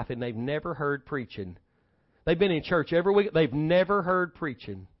their life and they've never heard preaching. They've been in church every week. They've never heard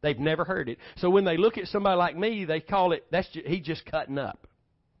preaching. They've never heard it. So when they look at somebody like me, they call it, he's just cutting up.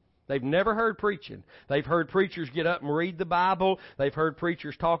 They've never heard preaching. They've heard preachers get up and read the Bible. They've heard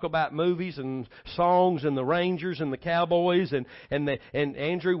preachers talk about movies and songs and the Rangers and the Cowboys. And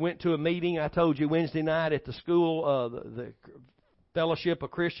Andrew went to a meeting, I told you, Wednesday night at the school, the Fellowship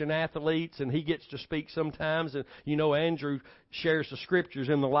of Christian Athletes, and he gets to speak sometimes. And you know, Andrew shares the Scriptures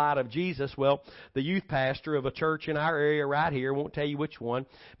in the light of Jesus. Well, the youth pastor of a church in our area right here, won't tell you which one,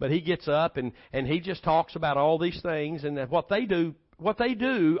 but he gets up and he just talks about all these things. And what they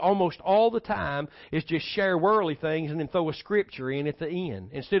do almost all the time is just share worldly things and then throw a Scripture in at the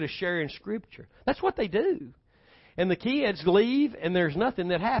end instead of sharing Scripture. That's what they do. And the kids leave, and there's nothing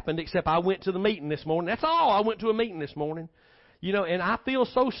that happened except I went to the meeting this morning. That's all. I went to a meeting this morning. You know, and I feel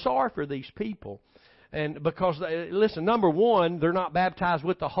so sorry for these people. And because, listen, number one, they're not baptized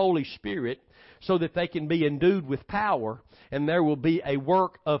with the Holy Spirit so that they can be endued with power, and there will be a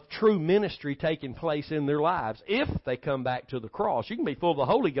work of true ministry taking place in their lives if they come back to the cross. You can be full of the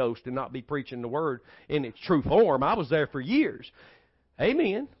Holy Ghost and not be preaching the Word in its true form. I was there for years.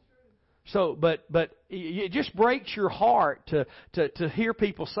 Amen. So, but it just breaks your heart to hear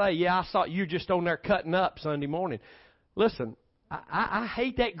people say, yeah, I saw you just on there cutting up Sunday morning. Listen, I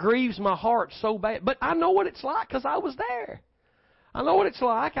hate that. Grieves my heart so bad. But I know what it's like because I was there. I know what it's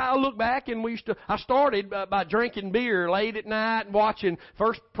like. I look back and I started by drinking beer late at night and watching.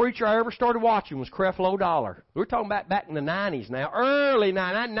 First preacher I ever started watching was Creflo Dollar. We're talking about back in the 90s now. Early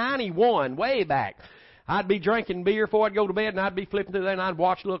 91, way back. I'd be drinking beer before I'd go to bed, and I'd be flipping through there, and I'd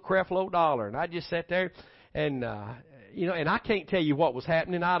watch a little Creflo Dollar. And I'd just sit there and... and I can't tell you what was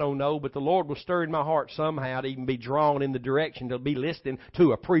happening. I don't know, but the Lord was stirring my heart somehow to even be drawn in the direction to be listening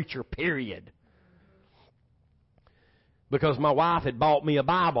to a preacher, period. Because my wife had bought me a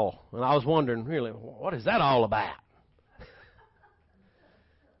Bible, and I was wondering, really, what is that all about?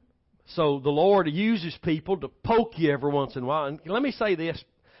 So the Lord uses people to poke you every once in a while. And let me say this.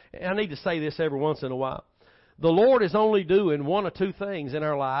 I need to say this every once in a while. The Lord is only doing one or two things in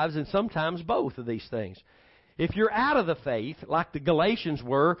our lives, and sometimes both of these things. If you're out of the faith, like the Galatians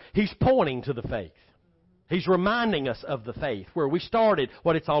were, He's pointing to the faith. He's reminding us of the faith, where we started,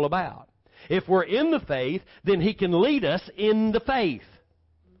 what it's all about. If we're in the faith, then He can lead us in the faith.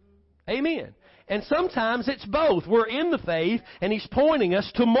 Amen. And sometimes it's both. We're in the faith, and He's pointing us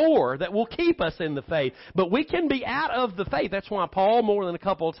to more that will keep us in the faith. But we can be out of the faith. That's why Paul, more than a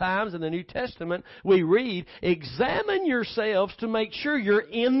couple of times in the New Testament, we read, examine yourselves to make sure you're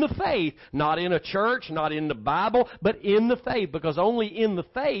in the faith. Not in a church, not in the Bible, but in the faith. Because only in the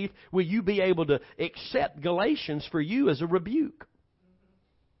faith will you be able to accept Galatians for you as a rebuke.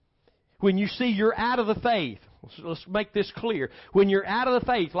 When you see you're out of the faith, let's make this clear. When you're out of the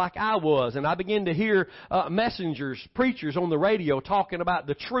faith like I was, and I begin to hear messengers, preachers on the radio talking about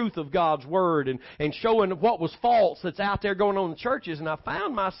the truth of God's Word and showing what was false that's out there going on in churches, and I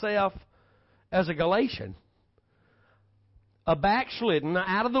found myself as a Galatian. A backslidden,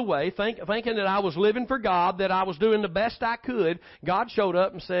 out of the way, thinking that I was living for God, that I was doing the best I could. God showed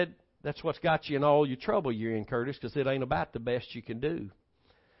up and said, that's what's got you in all your trouble you're in, Curtis, because it ain't about the best you can do.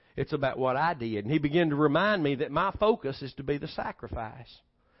 It's about what I did. And He began to remind me that my focus is to be the sacrifice.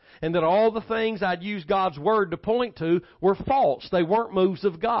 and that all the things I'd used God's Word to point to were false. They weren't moves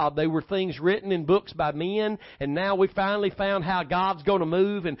of God. They were things written in books by men, and now we finally found how God's going to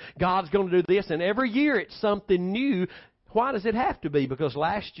move, and God's going to do this, and every year it's something new. Why does it have to be? Because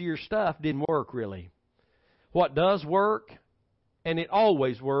last year's stuff didn't work really. What does work, and it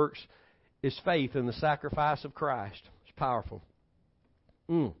always works, is faith in the sacrifice of Christ. It's powerful.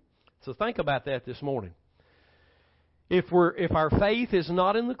 So think about that this morning. If our faith is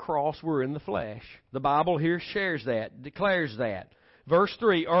not in the cross, we're in the flesh. The Bible here shares that, declares that. Verse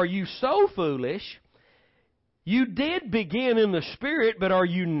 3, are you so foolish? You did begin in the Spirit, but are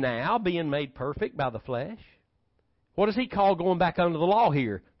you now being made perfect by the flesh? What does he call going back under the law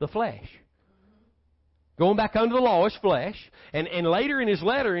here? The flesh. Going back under the law is flesh. And later in his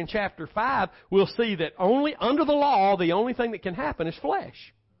letter in chapter 5, we'll see that only under the law, the only thing that can happen is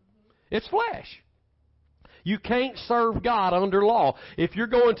flesh. It's flesh. You can't serve God under law. If you're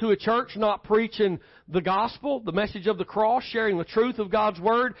going to a church not preaching the gospel, the message of the cross, sharing the truth of God's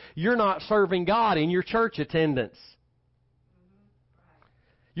Word, you're not serving God in your church attendance.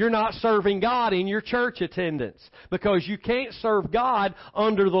 You're not serving God in your church attendance because you can't serve God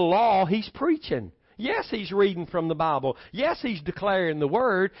under the law He's preaching. Yes, He's reading from the Bible. Yes, He's declaring the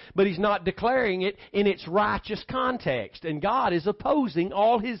Word, but He's not declaring it in its righteous context. And God is opposing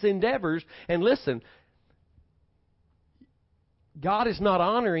all His endeavors. And listen, God is not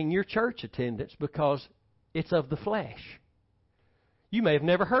honoring your church attendance because it's of the flesh. You may have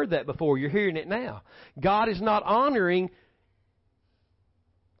never heard that before. You're hearing it now. God is not honoring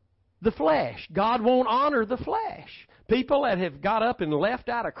the flesh. God won't honor the flesh. People that have got up and left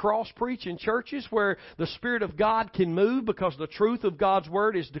out of cross-preaching churches where the Spirit of God can move because the truth of God's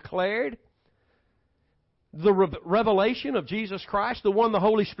Word is declared. The revelation of Jesus Christ, the one the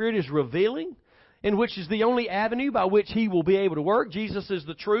Holy Spirit is revealing, in which is the only avenue by which He will be able to work. Jesus is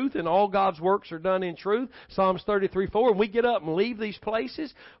the truth, and all God's works are done in truth. Psalms 33:4. And we get up and leave these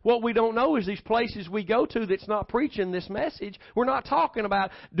places. What we don't know is these places we go to that's not preaching this message. We're not talking about,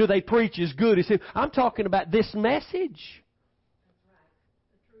 do they preach as good as Him? I'm talking about this message.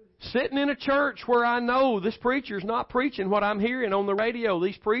 Sitting in a church where I know this preacher's not preaching what I'm hearing on the radio,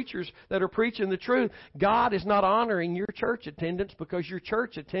 these preachers that are preaching the truth, God is not honoring your church attendance because your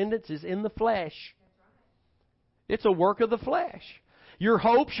church attendance is in the flesh. It's a work of the flesh. Your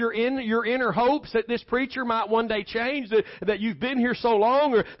hopes, your inner hopes that this preacher might one day change, that you've been here so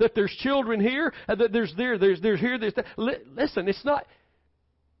long, or that there's children here, that there's here, there's there. Listen, it's not.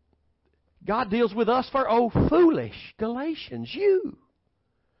 God deals with us for, oh, foolish Galatians, you.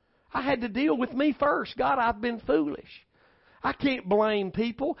 I had to deal with me first. God, I've been foolish. I can't blame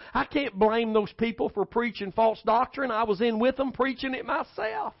people. I can't blame those people for preaching false doctrine. I was in with them preaching it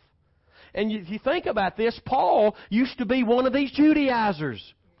myself. And if you think about this, Paul used to be one of these Judaizers.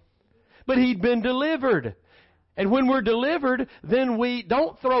 But he'd been delivered. And when we're delivered, then we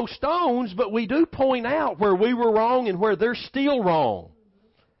don't throw stones, but we do point out where we were wrong and where they're still wrong.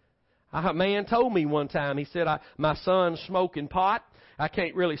 A man told me one time, he said, my son's smoking pot. I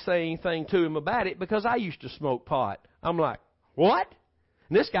can't really say anything to him about it because I used to smoke pot. I'm like, what?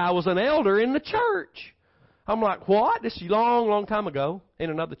 And this guy was an elder in the church. I'm like, what? This is a long, long time ago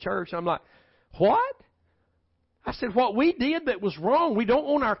in another church. I'm like, what? I said, what we did that was wrong, we don't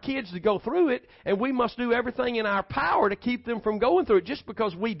want our kids to go through it, and we must do everything in our power to keep them from going through it. Just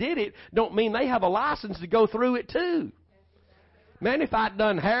because we did it don't mean they have a license to go through it too. Man, if I'd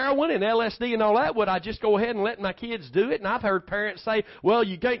done heroin and LSD and all that, would I just go ahead and let my kids do it? And I've heard parents say, well,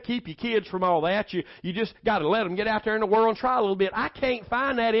 you can't keep your kids from all that. You just got to let them get out there in the world and try a little bit. I can't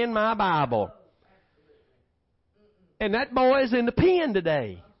find that in my Bible. And that boy is in the pen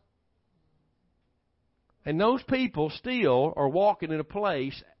today. And those people still are walking in a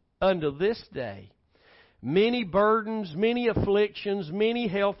place unto this day. Many burdens, many afflictions, many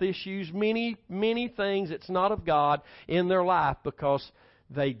health issues, many things that's not of God in their life because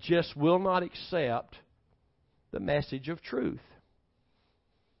they just will not accept the message of truth.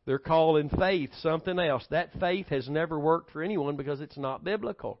 They're calling faith something else. That faith has never worked for anyone because it's not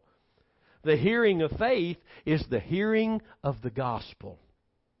biblical. The hearing of faith is the hearing of the gospel.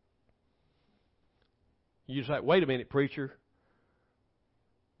 You say, wait a minute, preacher.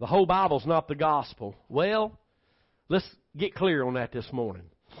 The whole Bible's not the gospel. Well, let's get clear on that this morning.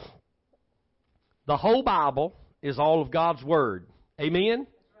 The whole Bible is all of God's Word. Amen?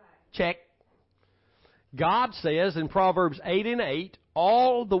 Check. God says in Proverbs 8:8,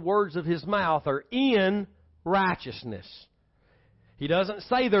 all the words of His mouth are in righteousness. He doesn't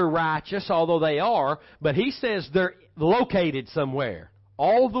say they're righteous, although they are, but He says they're located somewhere.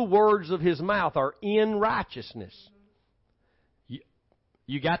 All the words of His mouth are in righteousness.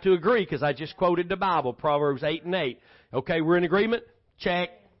 You got to agree because I just quoted the Bible, Proverbs 8:8. Okay, we're in agreement? Check.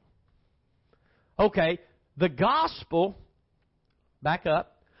 Okay, the gospel, back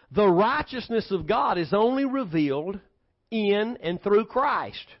up, the righteousness of God is only revealed in and through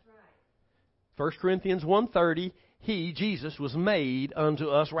Christ. 1 Corinthians 1:30, He, Jesus, was made unto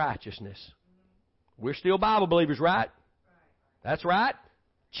us righteousness. We're still Bible believers, right? That's right.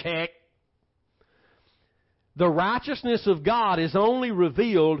 Check. The righteousness of God is only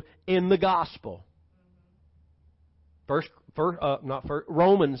revealed in the gospel. Romans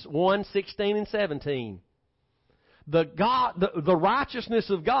 1:16 and 17. The righteousness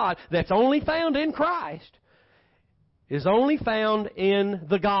of God that's only found in Christ is only found in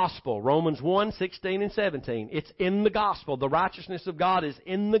the gospel. Romans 1:16 and 17. It's in the gospel. The righteousness of God is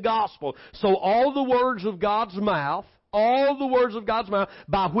in the gospel. So all the words of God's mouth,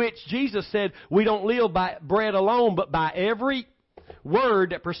 by which Jesus said, we don't live by bread alone, but by every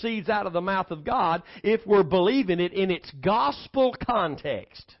word that proceeds out of the mouth of God, if we're believing it in its gospel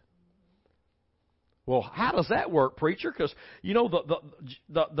context. Well, how does that work, preacher? Because, you know,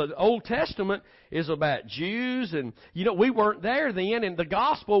 the Old Testament is about Jews, and, you know, we weren't there then, and the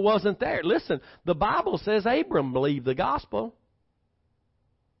gospel wasn't there. Listen, the Bible says Abram believed the gospel.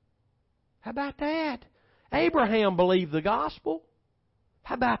 How about that? Abraham believed the gospel.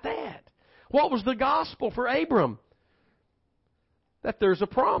 How about that? What was the gospel for Abram? That there's a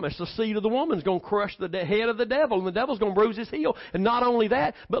promise. The seed of the woman's going to crush the head of the devil, and the devil's going to bruise his heel. And not only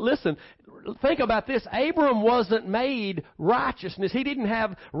that, but listen, think about this. Abram wasn't made righteousness. He didn't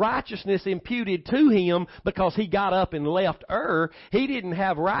have righteousness imputed to him because he got up and left Ur. He didn't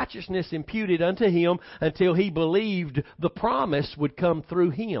have righteousness imputed unto him until he believed the promise would come through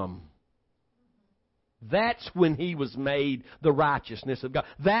him. That's when he was made the righteousness of God.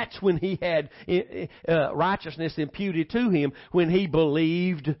 That's when he had righteousness imputed to him, when he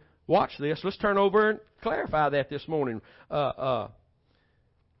believed. Watch this. Let's turn over and clarify that this morning.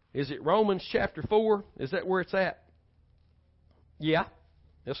 Is it Romans chapter 4? Is that where it's at? Yeah.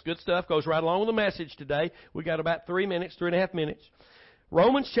 That's good stuff. Goes right along with the message today. We got about 3.5 minutes.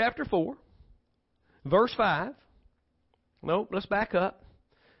 Romans chapter 4, verse 5. No, let's back up.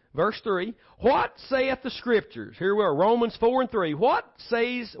 Verse 3, what saith the Scriptures? Here we are, Romans 4 and 3. What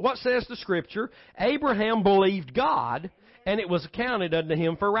says the Scripture? Abraham believed God, and it was accounted unto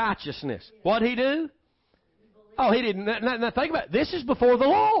him for righteousness. What'd he do? Oh, he didn't. Now think about it. This is before the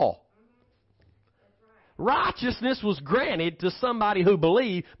law. Righteousness was granted to somebody who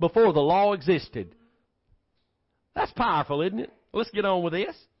believed before the law existed. That's powerful, isn't it? Let's get on with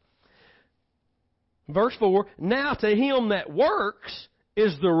this. Verse 4, now to him that works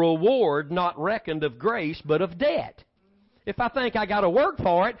is the reward not reckoned of grace, but of debt. If I think I got to work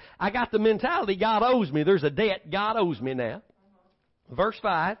for it, I got the mentality God owes me. There's a debt God owes me now. Verse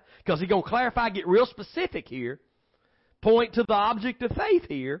 5, because he's going to clarify, get real specific here. Point to the object of faith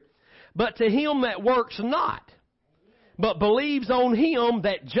here. But to him that works not, but believes on him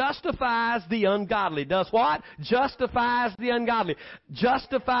that justifies the ungodly. Does what? Justifies the ungodly.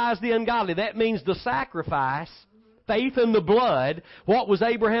 Justifies the ungodly. That means the sacrifice. Faith in the blood. What was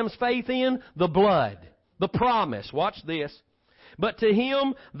Abraham's faith in? The blood. The promise. Watch this. But to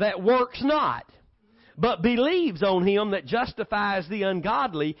him that works not, but believes on him that justifies the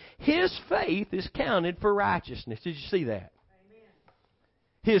ungodly, his faith is counted for righteousness. Did you see that? Amen.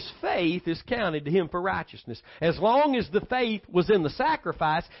 His faith is counted to him for righteousness. As long as the faith was in the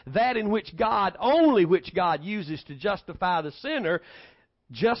sacrifice, that in which God, only which God uses to justify the sinner,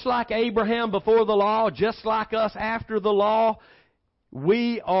 just like Abraham before the law, just like us after the law,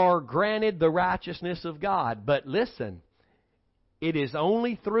 we are granted the righteousness of God. But listen, it is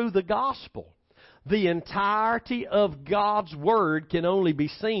only through the gospel. The entirety of God's Word can only be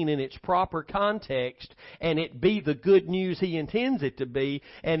seen in its proper context, and it be the good news He intends it to be,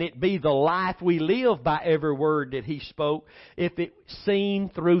 and it be the life we live by every word that He spoke, if it's seen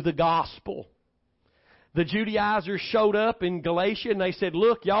through the gospel. The Judaizers showed up in Galatia and they said,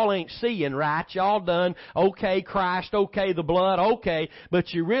 look, y'all ain't seeing right. Y'all done, okay, Christ, okay, the blood, okay.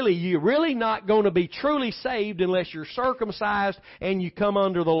 But you're really not going to be truly saved unless you're circumcised and you come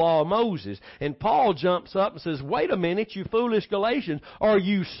under the law of Moses. And Paul jumps up and says, wait a minute, you foolish Galatians. Are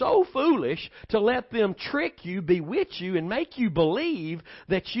you so foolish to let them trick you, bewitch you, and make you believe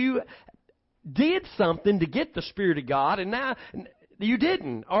that you did something to get the Spirit of God, and now you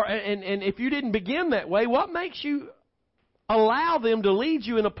didn't? And if you didn't begin that way, what makes you allow them to lead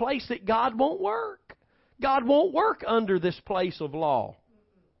you in a place that God won't work? God won't work under this place of law.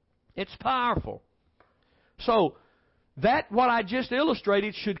 It's powerful. So, that what I just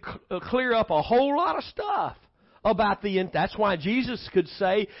illustrated should clear up a whole lot of stuff about that's why Jesus could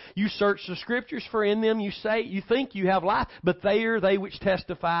say, you search the Scriptures, for in them you think you have life, but they are they which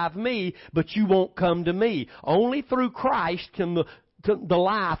testify of me, but you won't come to me. Only through Christ can the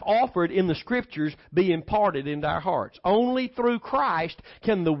life offered in the Scriptures be imparted into our hearts. Only through Christ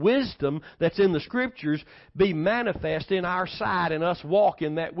can the wisdom that's in the Scriptures be manifest in our sight and us walk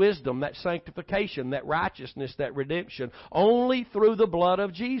in that wisdom, that sanctification, that righteousness, that redemption. Only through the blood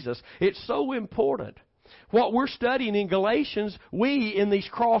of Jesus. It's so important. What we're studying in Galatians, we in these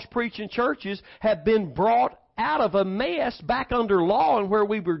cross-preaching churches have been brought out of a mess back under law and where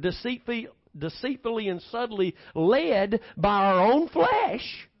we were deceitfully and subtly led by our own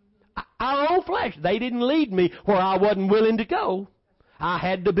flesh. Our own flesh. They didn't lead me where I wasn't willing to go. I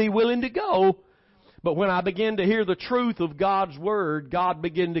had to be willing to go. But when I began to hear the truth of God's Word, God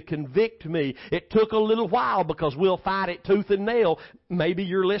began to convict me. It took a little while because we'll fight it tooth and nail. Maybe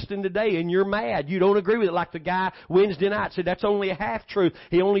you're listening today and you're mad. You don't agree with it, like the guy Wednesday night said, that's only a half-truth.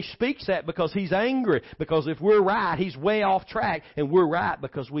 He only speaks that because he's angry. Because if we're right, he's way off track. And we're right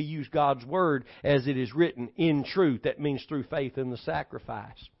because we use God's Word as it is written in truth. That means through faith in the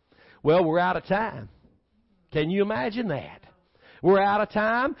sacrifice. Well, we're out of time. Can you imagine that? We're out of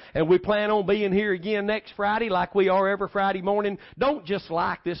time, and we plan on being here again next Friday like we are every Friday morning. Don't just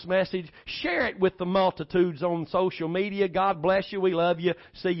like this message. Share it with the multitudes on social media. God bless you. We love you.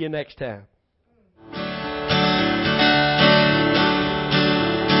 See you next time.